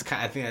 And I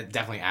think that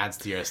definitely adds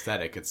to your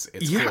aesthetic. It's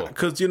cool.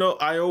 Because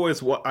I always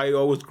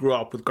grew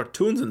up with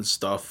cartoons and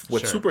stuff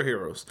with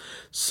superheroes.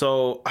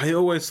 So I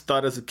always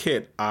thought as a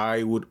kid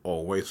I would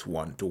always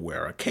want to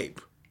wear a cape.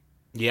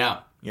 Yeah.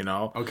 You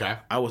know? Okay.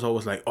 I was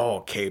always like,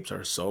 oh, capes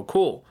are so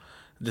cool.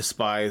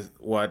 Despite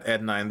what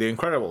Edna in The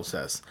Incredibles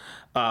says.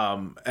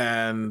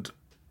 And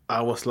I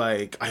always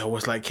like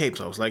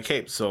capes.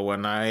 So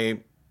when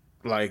I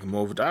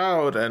moved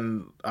out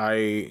and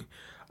I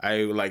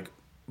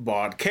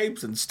bought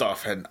capes and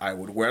stuff, and I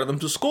would wear them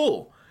to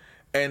school,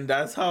 and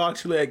that's how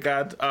actually I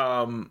got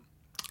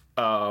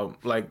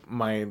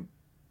my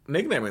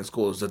nickname in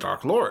school is the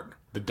Dark Lord.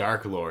 The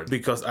Dark Lord,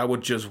 because I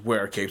would just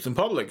wear capes in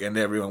public, and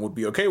everyone would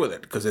be okay with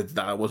it because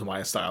that was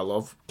my style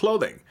of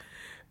clothing,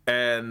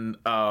 and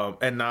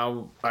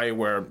now I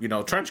wear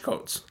trench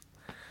coats,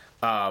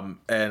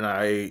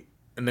 and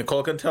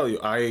Nicole can tell you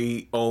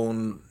I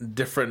own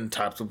different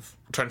types of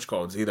trench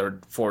coats,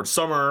 either for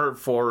summer,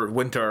 for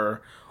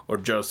winter, or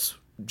just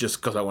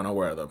because I want to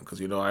wear them. Because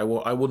I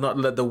will not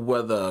let the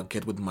weather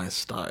get with my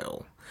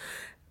style.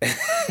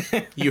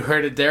 You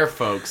heard it there,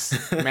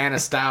 folks. Man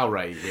of style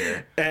right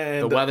here.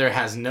 And the weather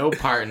has no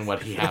part in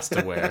what he has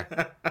to wear.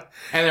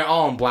 And they're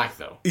all in black,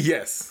 though.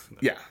 Yes.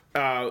 Yeah.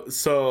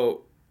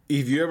 So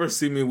if you ever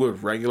see me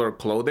with regular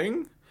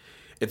clothing,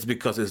 it's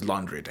because it's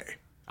laundry day.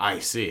 I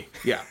see.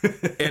 Yeah.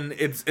 And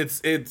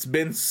it's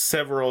been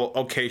several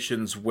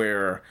occasions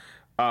where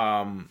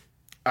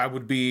I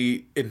would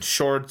be in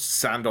shorts,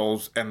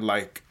 sandals, and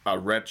like a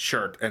red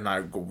shirt, and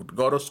I would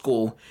go to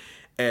school,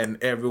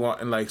 and everyone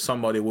and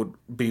somebody would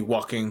be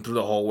walking through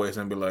the hallways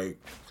and be like,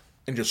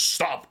 and just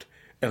stopped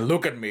and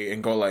look at me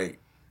and go like,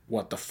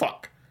 what the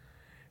fuck?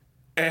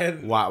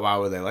 And why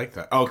would they like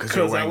that? Oh, because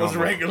I was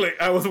wearing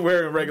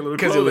regular clothing.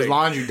 Because it was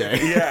laundry day.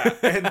 Yeah.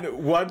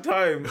 And one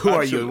time, who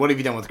are you? What have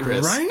you done with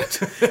Chris?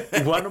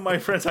 Right? One of my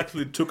friends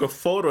actually took a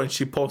photo and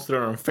she posted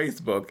it on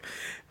Facebook.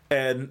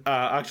 And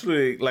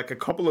actually, a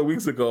couple of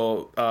weeks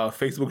ago,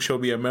 Facebook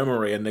showed me a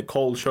memory, and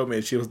Nicole showed me,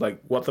 and she was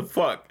like, what the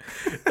fuck?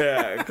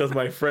 Because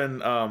my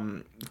friend,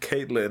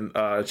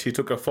 Caitlin, she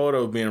took a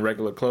photo of me in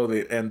regular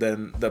clothing, and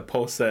then the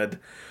post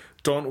said,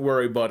 don't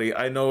worry, buddy.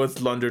 I know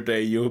it's laundry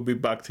day. You'll be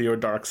back to your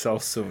dark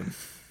self soon.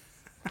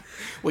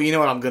 Well, you know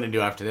what I'm going to do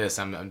after this?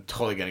 I'm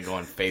totally going to go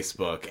on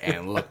Facebook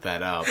and look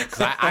that up.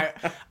 Because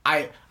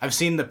I've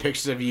seen the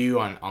pictures of you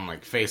on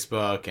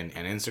Facebook and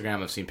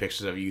Instagram. I've seen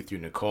pictures of you through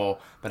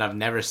Nicole, but I've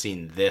never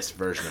seen this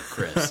version of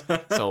Chris.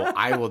 So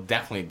I will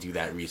definitely do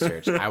that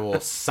research. I will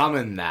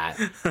summon that.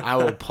 I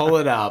will pull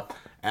it up,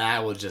 and I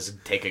will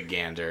just take a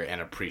gander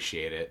and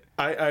appreciate it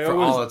for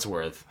all it's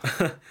worth.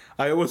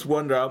 I always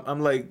wonder,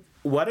 I'm like,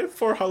 what if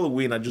for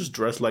Halloween I just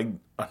dress like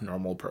a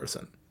normal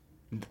person?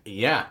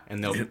 Yeah,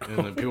 and then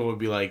people will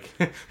be like,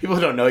 people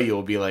who don't know you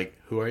will be like,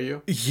 who are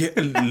you? Yeah,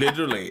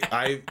 literally.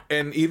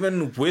 And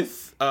even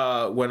with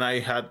when I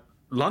had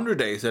laundry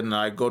days and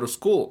I go to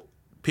school,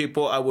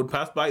 people I would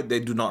pass by, they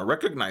do not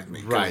recognize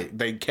me. Right.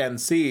 They can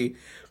see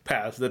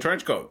past the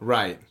trench coat.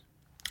 Right.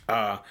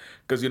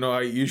 Because,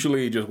 I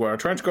usually just wear a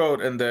trench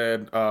coat and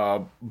then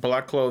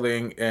black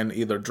clothing and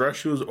either dress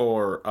shoes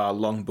or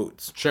long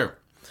boots. Sure.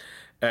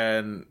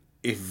 And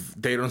if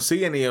they don't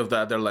see any of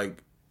that, they're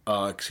like,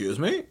 excuse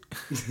me?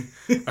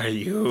 Are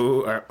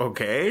you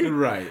okay?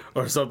 Right.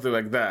 Or something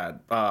like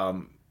that.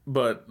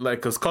 But,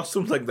 because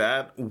costumes like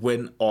that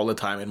win all the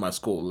time in my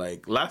school.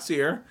 Like, last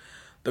year,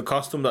 the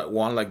costume that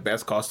won,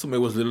 best costume, it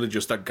was literally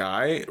just a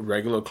guy,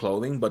 regular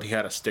clothing, but he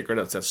had a sticker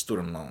that said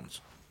student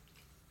loans.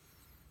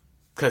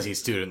 Because he's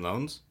student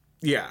loans.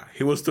 Yeah,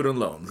 he was student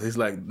loans. He's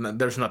like,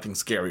 there's nothing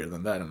scarier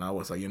than that. And I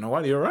was like, you know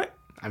what? You're right.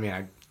 I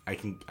mean,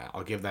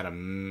 I'll give that a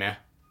meh.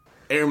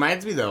 It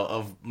reminds me, though,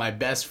 of my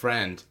best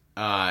friend,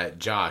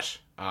 Josh.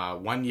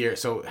 1 year.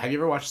 So, have you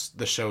ever watched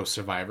the show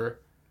Survivor?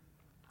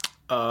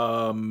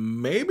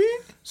 Maybe?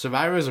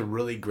 Survivor is a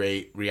really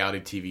great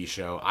reality TV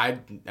show. I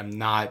am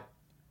not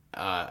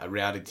a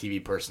reality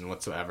TV person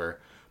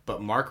whatsoever,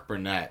 but Mark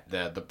Burnett,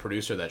 the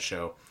producer of that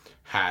show,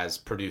 has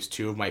produced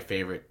two of my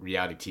favorite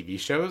reality TV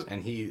shows,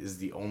 and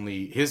his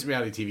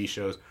reality TV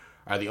shows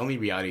are the only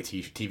reality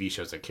TV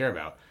shows I care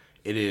about.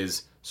 It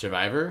is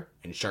Survivor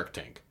and Shark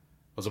Tank.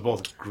 Those are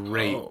both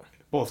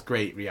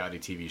great reality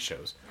TV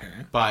shows.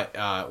 Okay.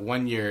 But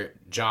 1 year,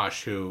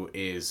 Josh, who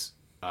is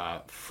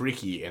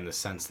freaky in the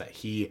sense that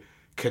he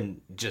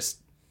can just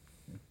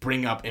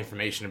bring up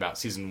information about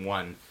season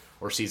 1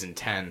 or season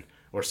 10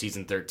 or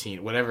season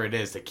 13, whatever it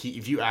is,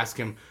 if you ask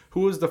him who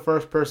was the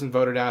first person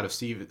voted out of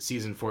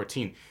season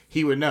 14,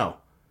 he would know.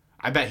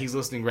 I bet he's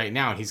listening right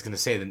now and he's going to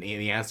say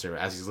the answer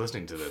as he's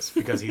listening to this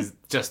because he's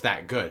just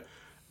that good.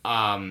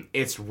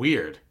 It's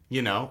weird,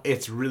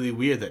 it's really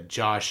weird that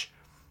Josh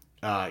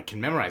can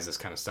memorize this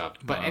kind of stuff.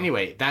 But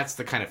anyway, that's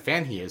the kind of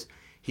fan he is.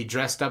 He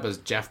dressed up as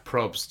Jeff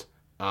Probst,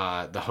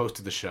 the host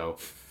of the show,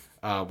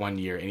 1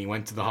 year, and he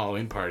went to the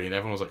Halloween party and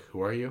everyone was like,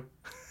 who are you?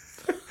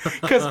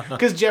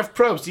 Because Jeff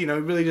Probst, he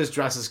really just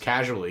dresses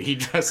casually. He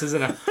dresses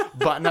in a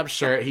button-up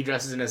shirt. He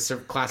dresses in a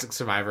classic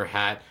Survivor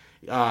hat,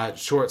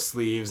 short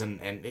sleeves, and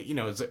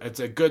it's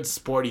a good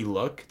sporty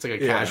look. It's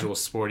like a casual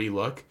sporty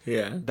look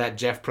that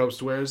Jeff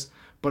Probst wears.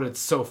 But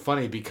it's so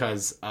funny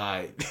because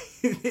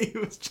he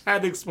was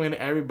trying to explain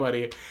to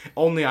everybody.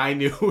 Only I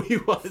knew who he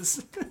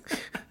was.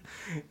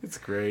 It's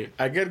great.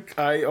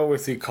 I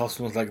always see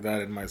costumes like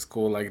that in my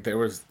school. Like there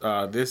was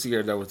this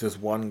year there was this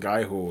one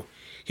guy who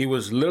he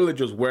was literally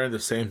just wearing the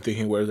same thing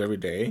he wears every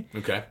day.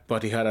 Okay.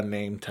 But he had a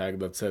name tag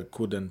that said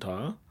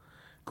Kudentag.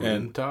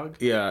 Kudentag?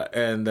 Yeah,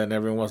 and then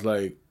everyone was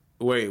like,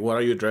 "Wait, what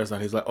are you dressed as?"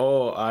 He's like,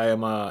 "Oh, I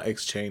am a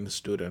exchange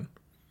student."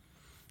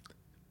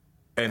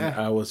 And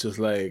I was just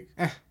like,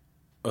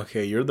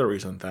 "Okay, you're the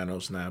reason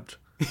Thanos snapped."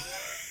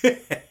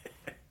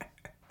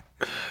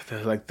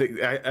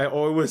 I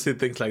always see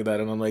things like that,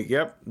 and I'm like,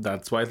 "Yep,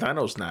 that's why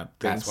Thanos snapped."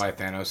 That's why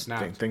Thanos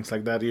snapped. Things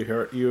like that, you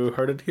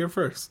heard it here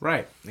first.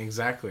 Right?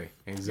 Exactly.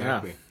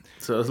 Yeah.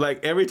 So it's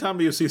like every time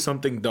you see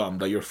something dumb,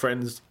 that your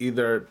friends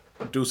either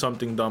do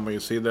something dumb or you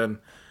see them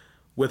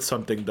with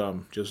something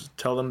dumb, just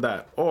tell them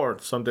that, or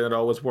something that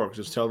always works.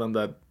 Just tell them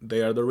that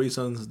they are the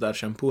reasons that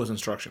shampoo has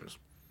instructions.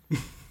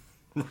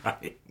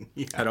 Right.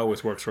 Yeah. That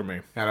always works for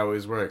me. That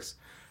always works.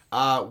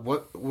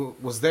 What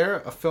was there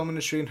a film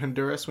industry in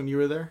Honduras when you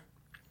were there?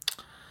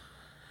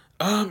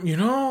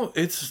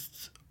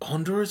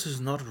 Honduras is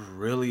not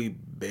really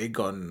big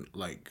on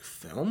like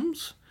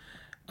films.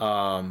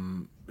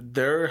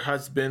 There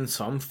has been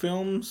some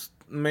films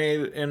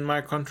made in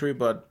my country,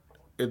 but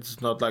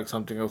it's not like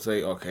something I'll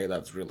say, okay,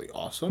 that's really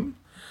awesome.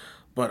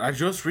 But I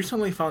just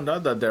recently found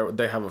out that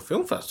they have a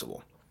film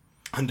festival.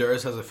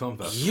 Honduras has a film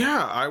festival.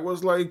 Yeah, I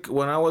was like,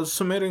 when I was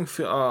submitting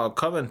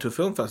Coven to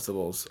film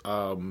festivals,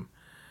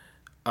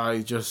 I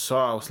just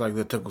saw, I was like,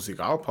 the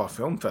Tegucigalpa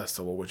Film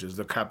Festival, which is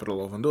the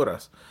capital of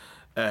Honduras.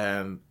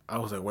 And I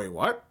was like, wait,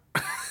 what?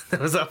 There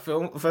was a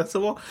film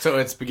festival? So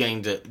it's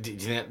beginning to,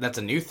 that's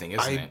a new thing,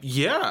 isn't it?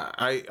 Yeah,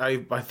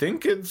 I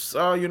think it's,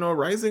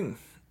 rising.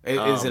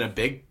 Is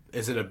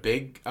it a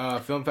big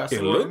film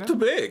festival? It looked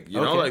big.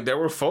 Like there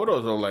were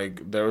photos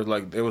of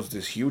there was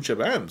this huge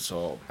event.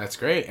 So that's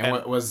great. And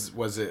what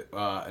was it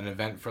an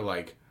event for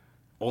like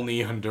only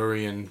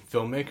Honduran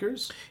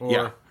filmmakers?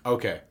 Yeah.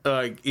 Okay.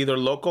 Like either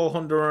local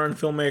Honduran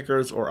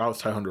filmmakers or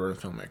outside Honduran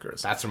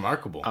filmmakers. That's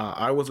remarkable.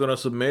 I was gonna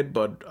submit,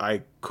 but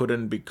I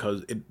couldn't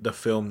because the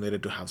film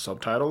needed to have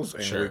subtitles,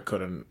 and we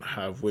couldn't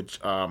have. Which,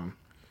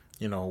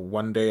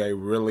 one day I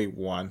really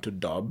want to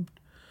dub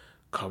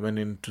coming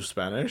into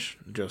Spanish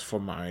just for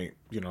my,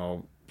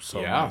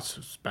 my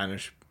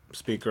Spanish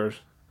speakers,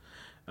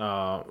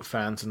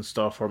 fans and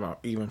stuff,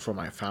 even for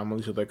my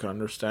family so they can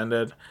understand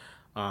it.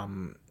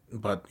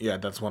 But yeah,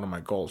 that's one of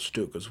my goals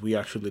too, because we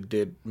actually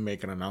did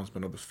make an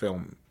announcement of the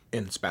film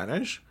in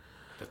Spanish.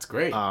 That's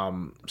great.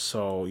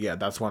 So yeah,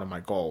 that's one of my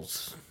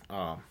goals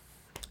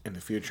in the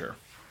future.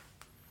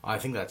 I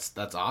think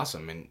that's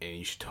awesome, and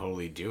you should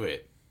totally do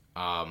it.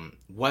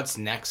 What's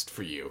next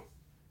for you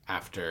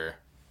after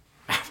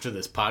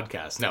this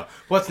podcast? No,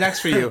 what's next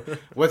for you?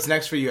 What's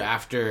next for you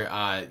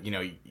after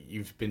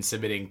you've been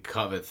submitting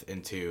Coveth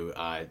into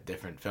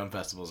different film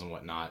festivals and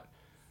whatnot?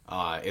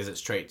 Is it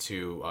straight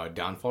to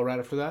Downfall right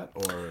after that,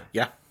 or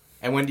yeah?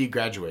 And when do you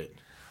graduate?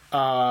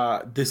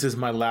 This is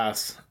my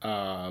last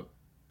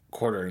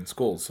quarter in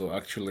school, so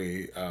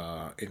actually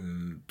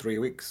in 3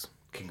 weeks.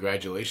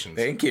 Congratulations!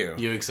 Thank you.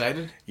 You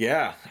excited?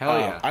 Yeah, hell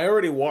yeah! I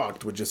already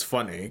walked, which is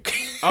funny.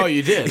 Oh,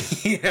 you did?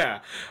 Yeah,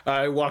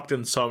 I walked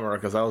in summer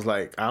because I was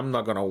like, I'm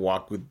not gonna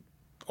walk with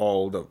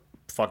all the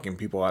fucking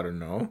people I don't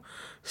know.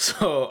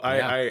 So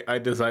I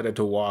decided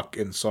to walk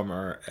in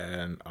summer,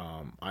 and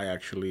I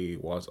actually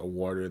was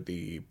awarded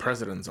the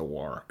President's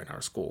Award in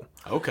our school.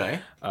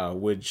 Okay.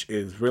 Which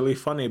is really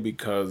funny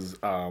because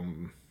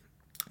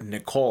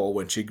Nicole,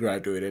 when she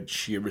graduated,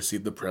 she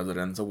received the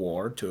President's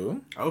Award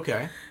too.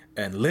 Okay.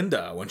 And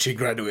Linda, when she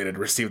graduated,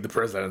 received the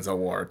President's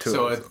Award too.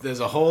 So there's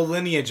a whole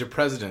lineage of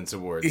President's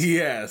Awards.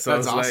 Yeah, so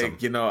that's it's awesome.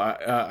 like, you know,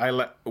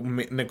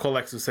 Nicole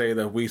likes to say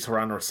that we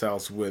surround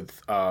ourselves with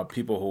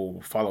people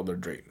who follow their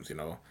dreams, you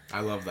know.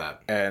 I love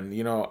that. And,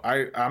 you know,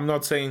 I'm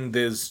not saying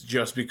this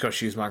just because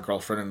she's my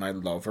girlfriend and I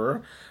love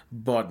her,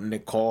 but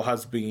Nicole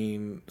has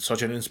been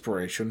such an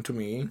inspiration to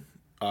me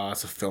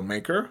as a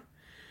filmmaker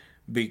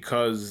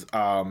because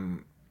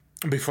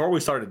before we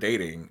started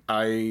dating,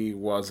 I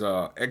was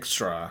an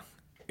extra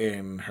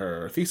in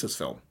her thesis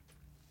film.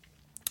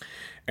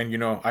 And, you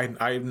know,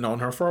 I've known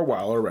her for a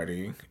while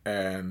already,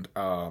 and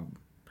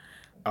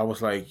I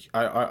was like,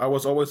 I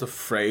was always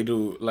afraid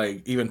to,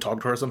 like, even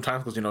talk to her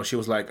sometimes, because, you know, she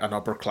was, like, an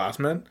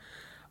upperclassman.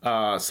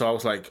 So I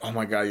was like, oh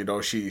my God, you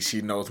know,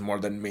 she knows more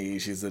than me.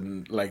 She's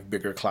in, like,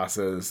 bigger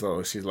classes,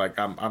 so she's like,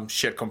 I'm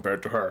shit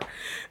compared to her.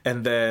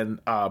 And then,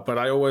 but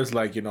I always,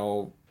 like, you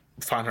know,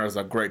 found her as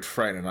a great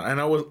friend,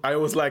 and I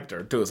always liked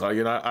her too. So,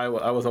 you know, I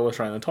was always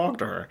trying to talk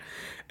to her.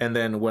 And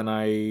then when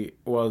I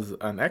was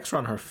an extra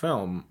on her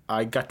film,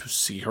 I got to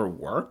see her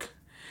work,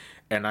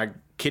 and I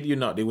kid you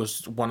not, it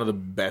was one of the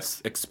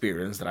best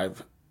experience that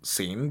I've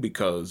seen,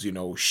 because, you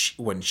know,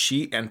 when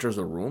she enters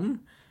a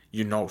room,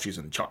 you know she's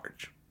in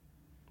charge.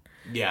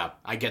 Yeah,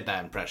 I get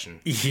that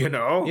impression. You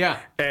know? Yeah.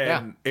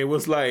 And it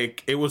was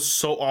like, it was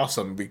so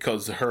awesome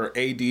because her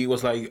AD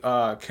was like,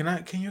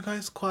 can you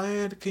guys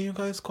quiet? Can you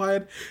guys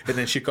quiet? And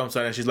then she comes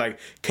out and she's like,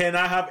 can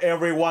I have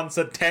everyone's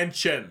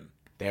attention?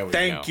 There we go.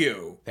 Thank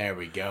you. There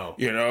we go.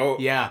 You know?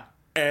 Yeah.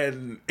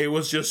 And it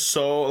was just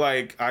so,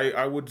 like,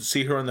 I would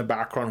see her in the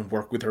background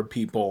work with her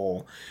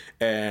people,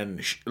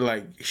 and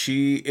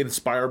she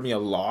inspired me a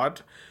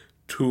lot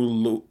to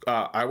look.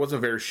 I was a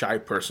very shy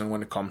person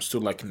when it comes to,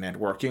 like,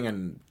 networking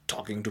and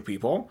talking to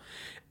people,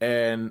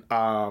 and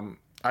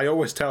I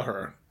always tell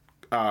her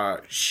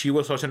she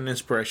was such an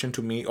inspiration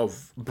to me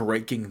of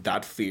breaking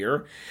that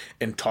fear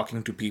and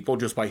talking to people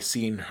just by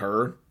seeing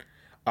her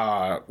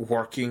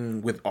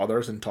working with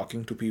others and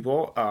talking to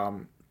people.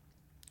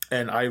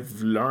 And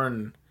I've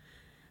learned,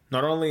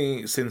 not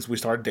only since we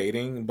started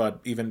dating, but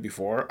even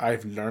before,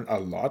 I've learned a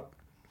lot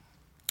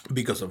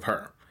because of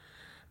her.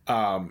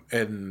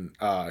 And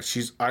I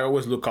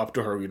always look up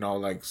to her, you know,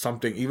 like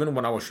something, even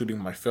when I was shooting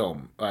my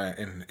film,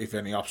 and if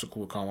any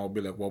obstacle would come, I'll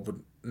be like, what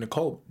would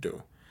Nicole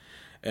do?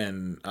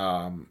 And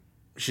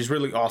she's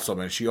really awesome,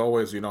 and she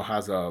always, you know,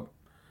 has a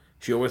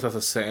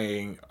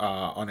saying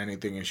on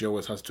anything, and she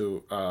always has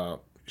to,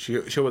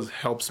 she always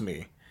helps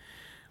me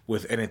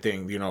with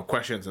anything, you know,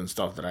 questions and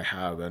stuff that I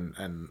have,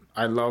 and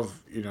I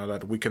love, you know,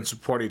 that we can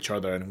support each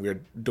other and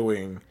we're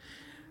doing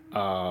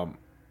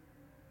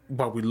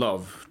what we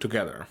love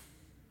together,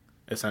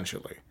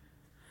 essentially.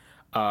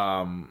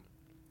 And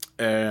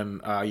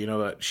you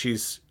know, that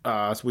she's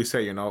as we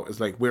say, you know, it's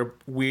like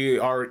we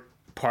are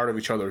part of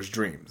each other's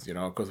dreams, you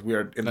know, because we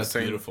are in the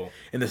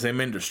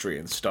same industry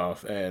and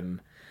stuff.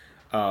 And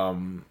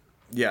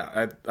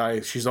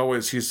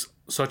she's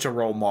such a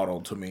role model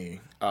to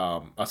me,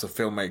 as a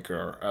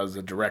filmmaker, as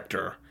a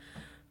director,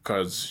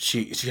 because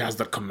she has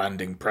the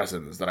commanding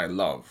presence that I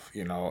love,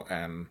 you know.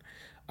 And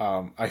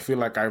I feel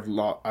like I've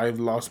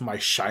lost my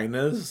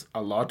shyness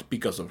a lot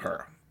because of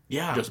her.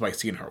 Yeah, just by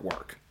seeing her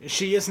work.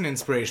 She is an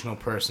inspirational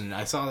person.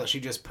 I saw that she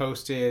just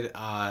posted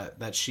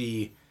that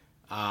she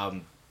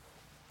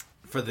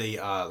for the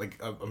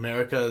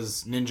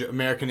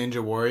American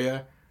Ninja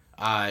Warrior.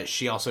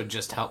 She also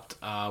just helped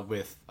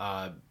with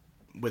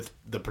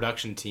the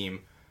production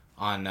team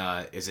on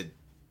is it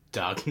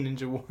Dog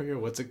Ninja Warrior?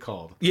 What's it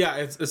called? Yeah,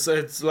 it's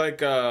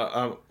like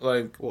well,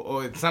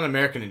 it's not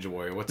American Ninja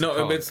Warrior. What's it called?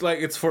 No, it's like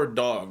it's for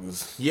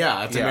dogs.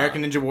 Yeah, it's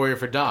American Ninja Warrior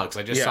for dogs.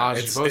 I just saw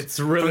she posted it's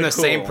really from the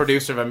cool. same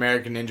producer of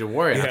American Ninja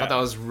Warrior. Yeah. I thought that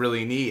was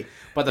really neat.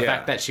 But the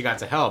fact that she got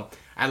to help,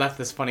 I left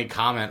this funny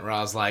comment where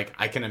I was like,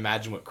 I can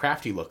imagine what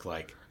Crafty looked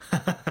like.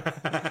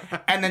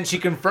 And then she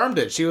confirmed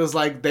it. She was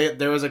like,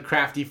 there was a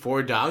Crafty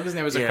for dogs and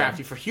there was a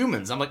Crafty for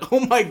humans. I'm like, oh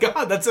my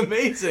God, that's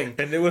amazing.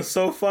 And it was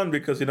so fun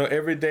because, you know,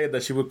 every day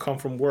that she would come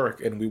from work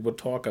and we would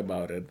talk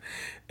about it.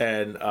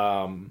 And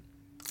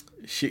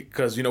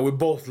because, you know, we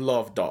both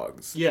love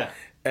dogs. Yeah.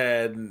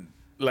 And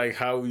like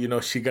how, you know,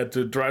 she got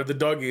to drive the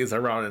doggies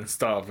around and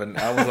stuff. And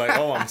I was like,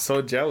 oh, I'm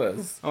so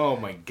jealous. Oh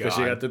my God. Because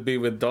she got to be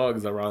with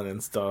dogs around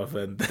and stuff.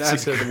 And That's she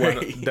said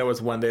great. there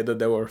was one day that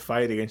they were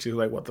fighting and she was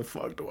like, what the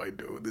fuck do I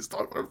do? These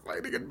dogs are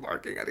fighting and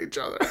barking at each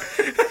other.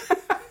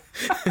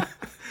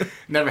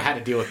 Never had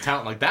to deal with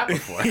talent like that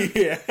before.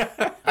 Yeah.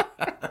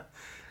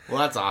 Well,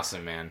 that's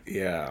awesome, man.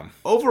 Yeah.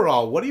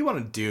 Overall, what do you want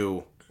to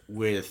do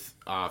with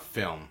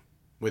film,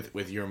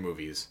 with your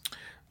movies?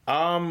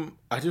 I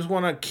just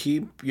want to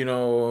keep, you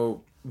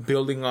know,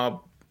 building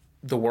up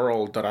the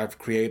world that I've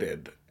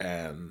created,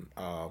 and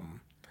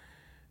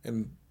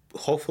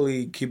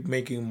hopefully keep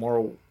making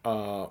more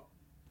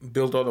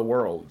build other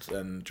worlds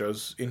and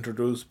just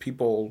introduce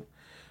people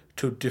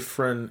to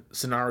different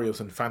scenarios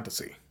in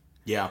fantasy.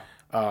 Yeah.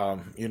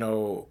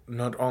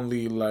 Not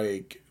only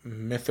like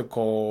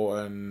mythical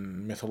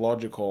and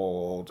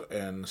mythological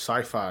and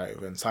sci-fi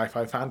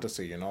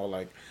fantasy,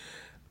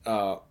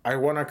 I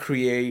want to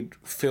create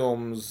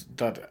films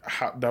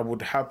that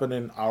would happen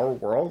in our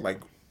world,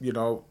 like,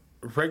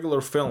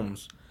 regular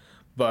films,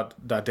 but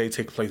that they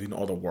take place in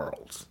other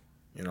worlds.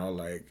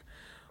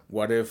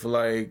 What if,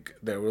 like,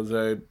 there was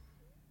a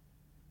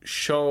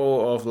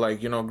show of, like,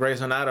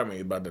 Grey's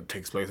Anatomy, but that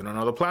takes place in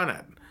another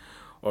planet?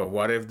 Or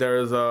what if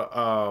there's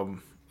a,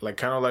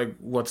 kind of like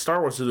what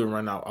Star Wars is doing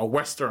right now, a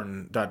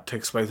Western that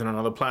takes place in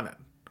another planet?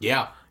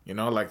 Yeah.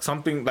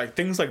 Something, like,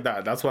 things like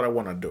that. That's what I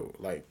want to do.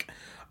 Like,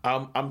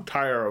 I'm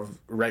tired of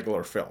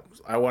regular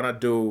films. I want to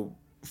do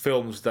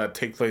films that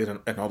take place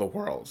in other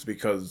worlds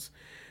because,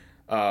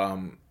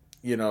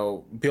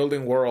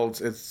 building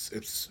worlds,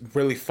 it's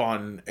really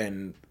fun.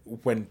 And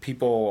when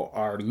people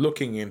are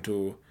looking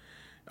into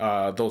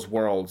those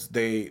worlds,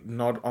 they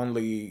not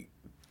only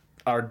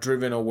are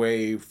driven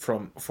away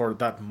for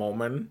that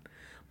moment,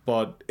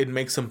 but it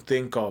makes them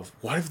think of,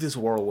 what if this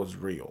world was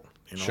real?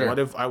 Sure. What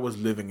if I was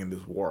living in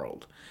this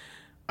world?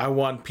 I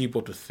want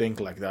people to think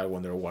like that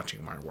when they're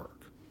watching my work.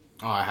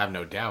 Oh, I have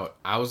no doubt.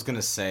 I was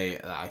gonna say,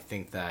 I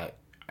think that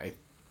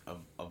of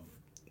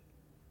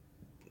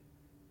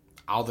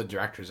all the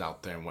directors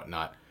out there and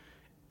whatnot,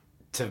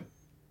 to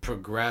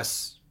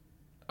progress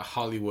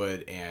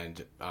Hollywood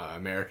and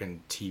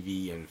American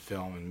TV and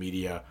film and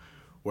media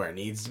where it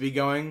needs to be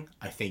going,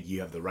 I think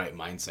you have the right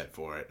mindset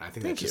for it. I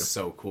think that's just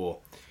so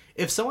cool.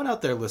 If someone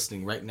out there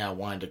listening right now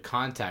wanted to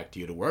contact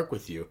you to work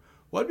with you,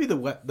 what would be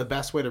the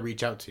best way to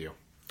reach out to you?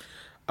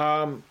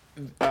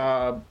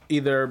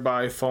 Either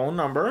by phone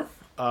number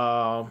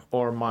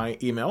or my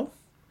email.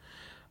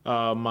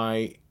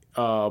 My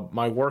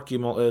work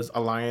email is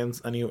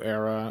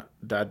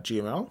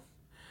allianceanewera.gmail.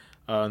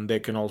 And they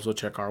can also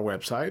check our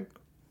website,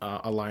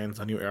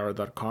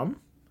 allianceanewera.com.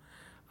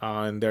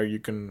 And there you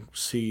can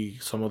see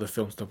some of the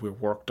films that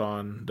we've worked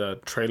on, the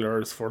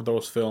trailers for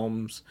those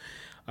films,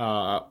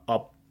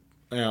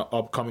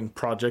 upcoming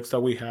projects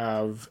that we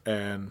have,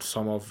 and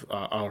some of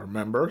our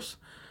members.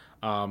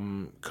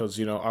 Because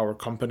our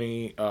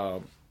company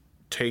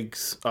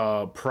takes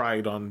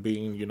pride on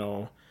being,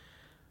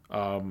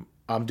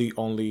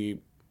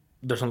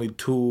 there's only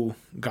 2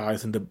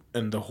 guys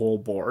in the whole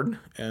board,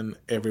 and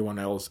everyone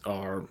else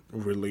are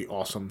really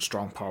awesome,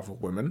 strong, powerful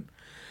women.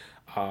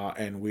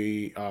 And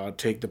we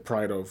take the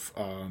pride of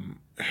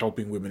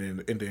helping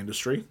women in the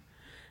industry,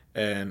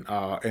 and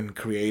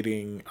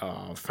creating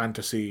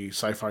fantasy,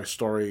 sci-fi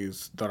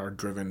stories that are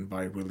driven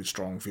by really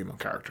strong female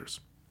characters.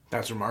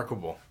 That's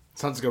remarkable.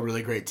 Sounds like a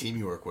really great team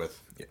you work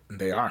with. Yeah,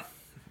 they are.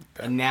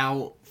 And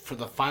now, for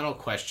the final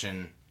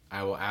question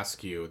I will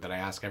ask you, that I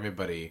ask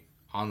everybody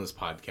on this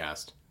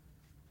podcast,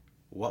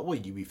 what will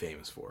you be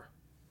famous for?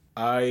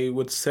 I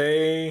would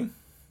say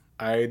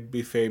I'd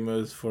be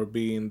famous for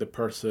being the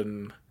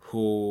person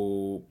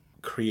who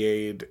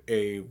create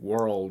a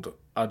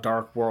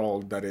dark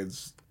world that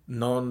is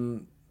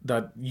known,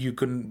 that you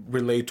can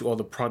relate to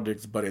other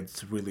projects, but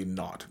it's really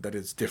not. That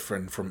it's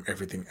different from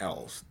everything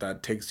else.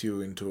 That takes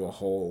you into a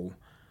whole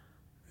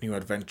new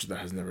adventure that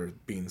has never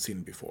been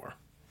seen before.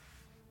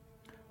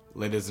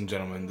 Ladies and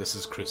gentlemen, this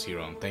is Chris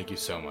Giron. Thank you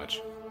so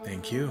much.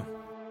 Thank you.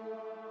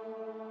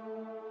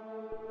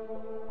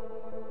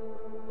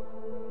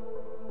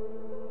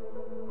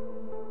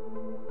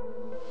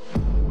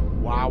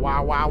 Wow.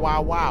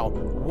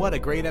 What a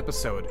great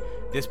episode.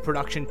 This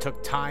production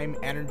took time,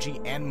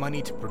 energy, and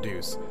money to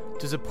produce.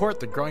 To support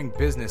the growing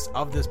business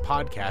of this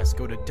podcast,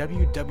 go to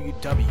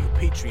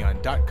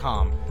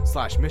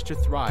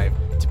www.patreon.com/Mr. Thrive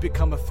to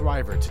become a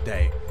Thriver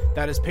today.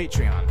 That is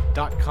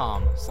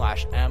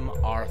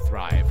patreon.com/MR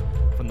Thrive.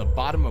 From the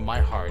bottom of my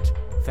heart,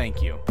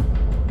 thank you.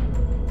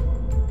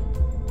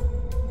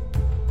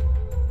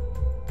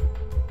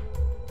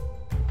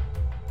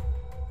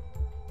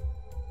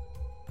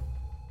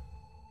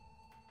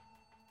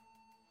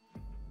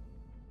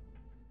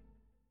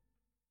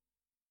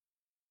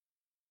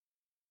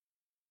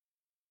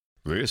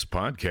 This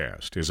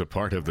podcast is a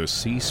part of the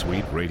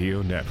C-Suite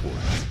Radio Network.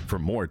 For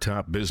more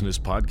top business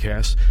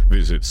podcasts,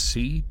 visit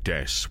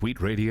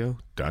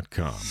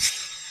c-suiteradio.com.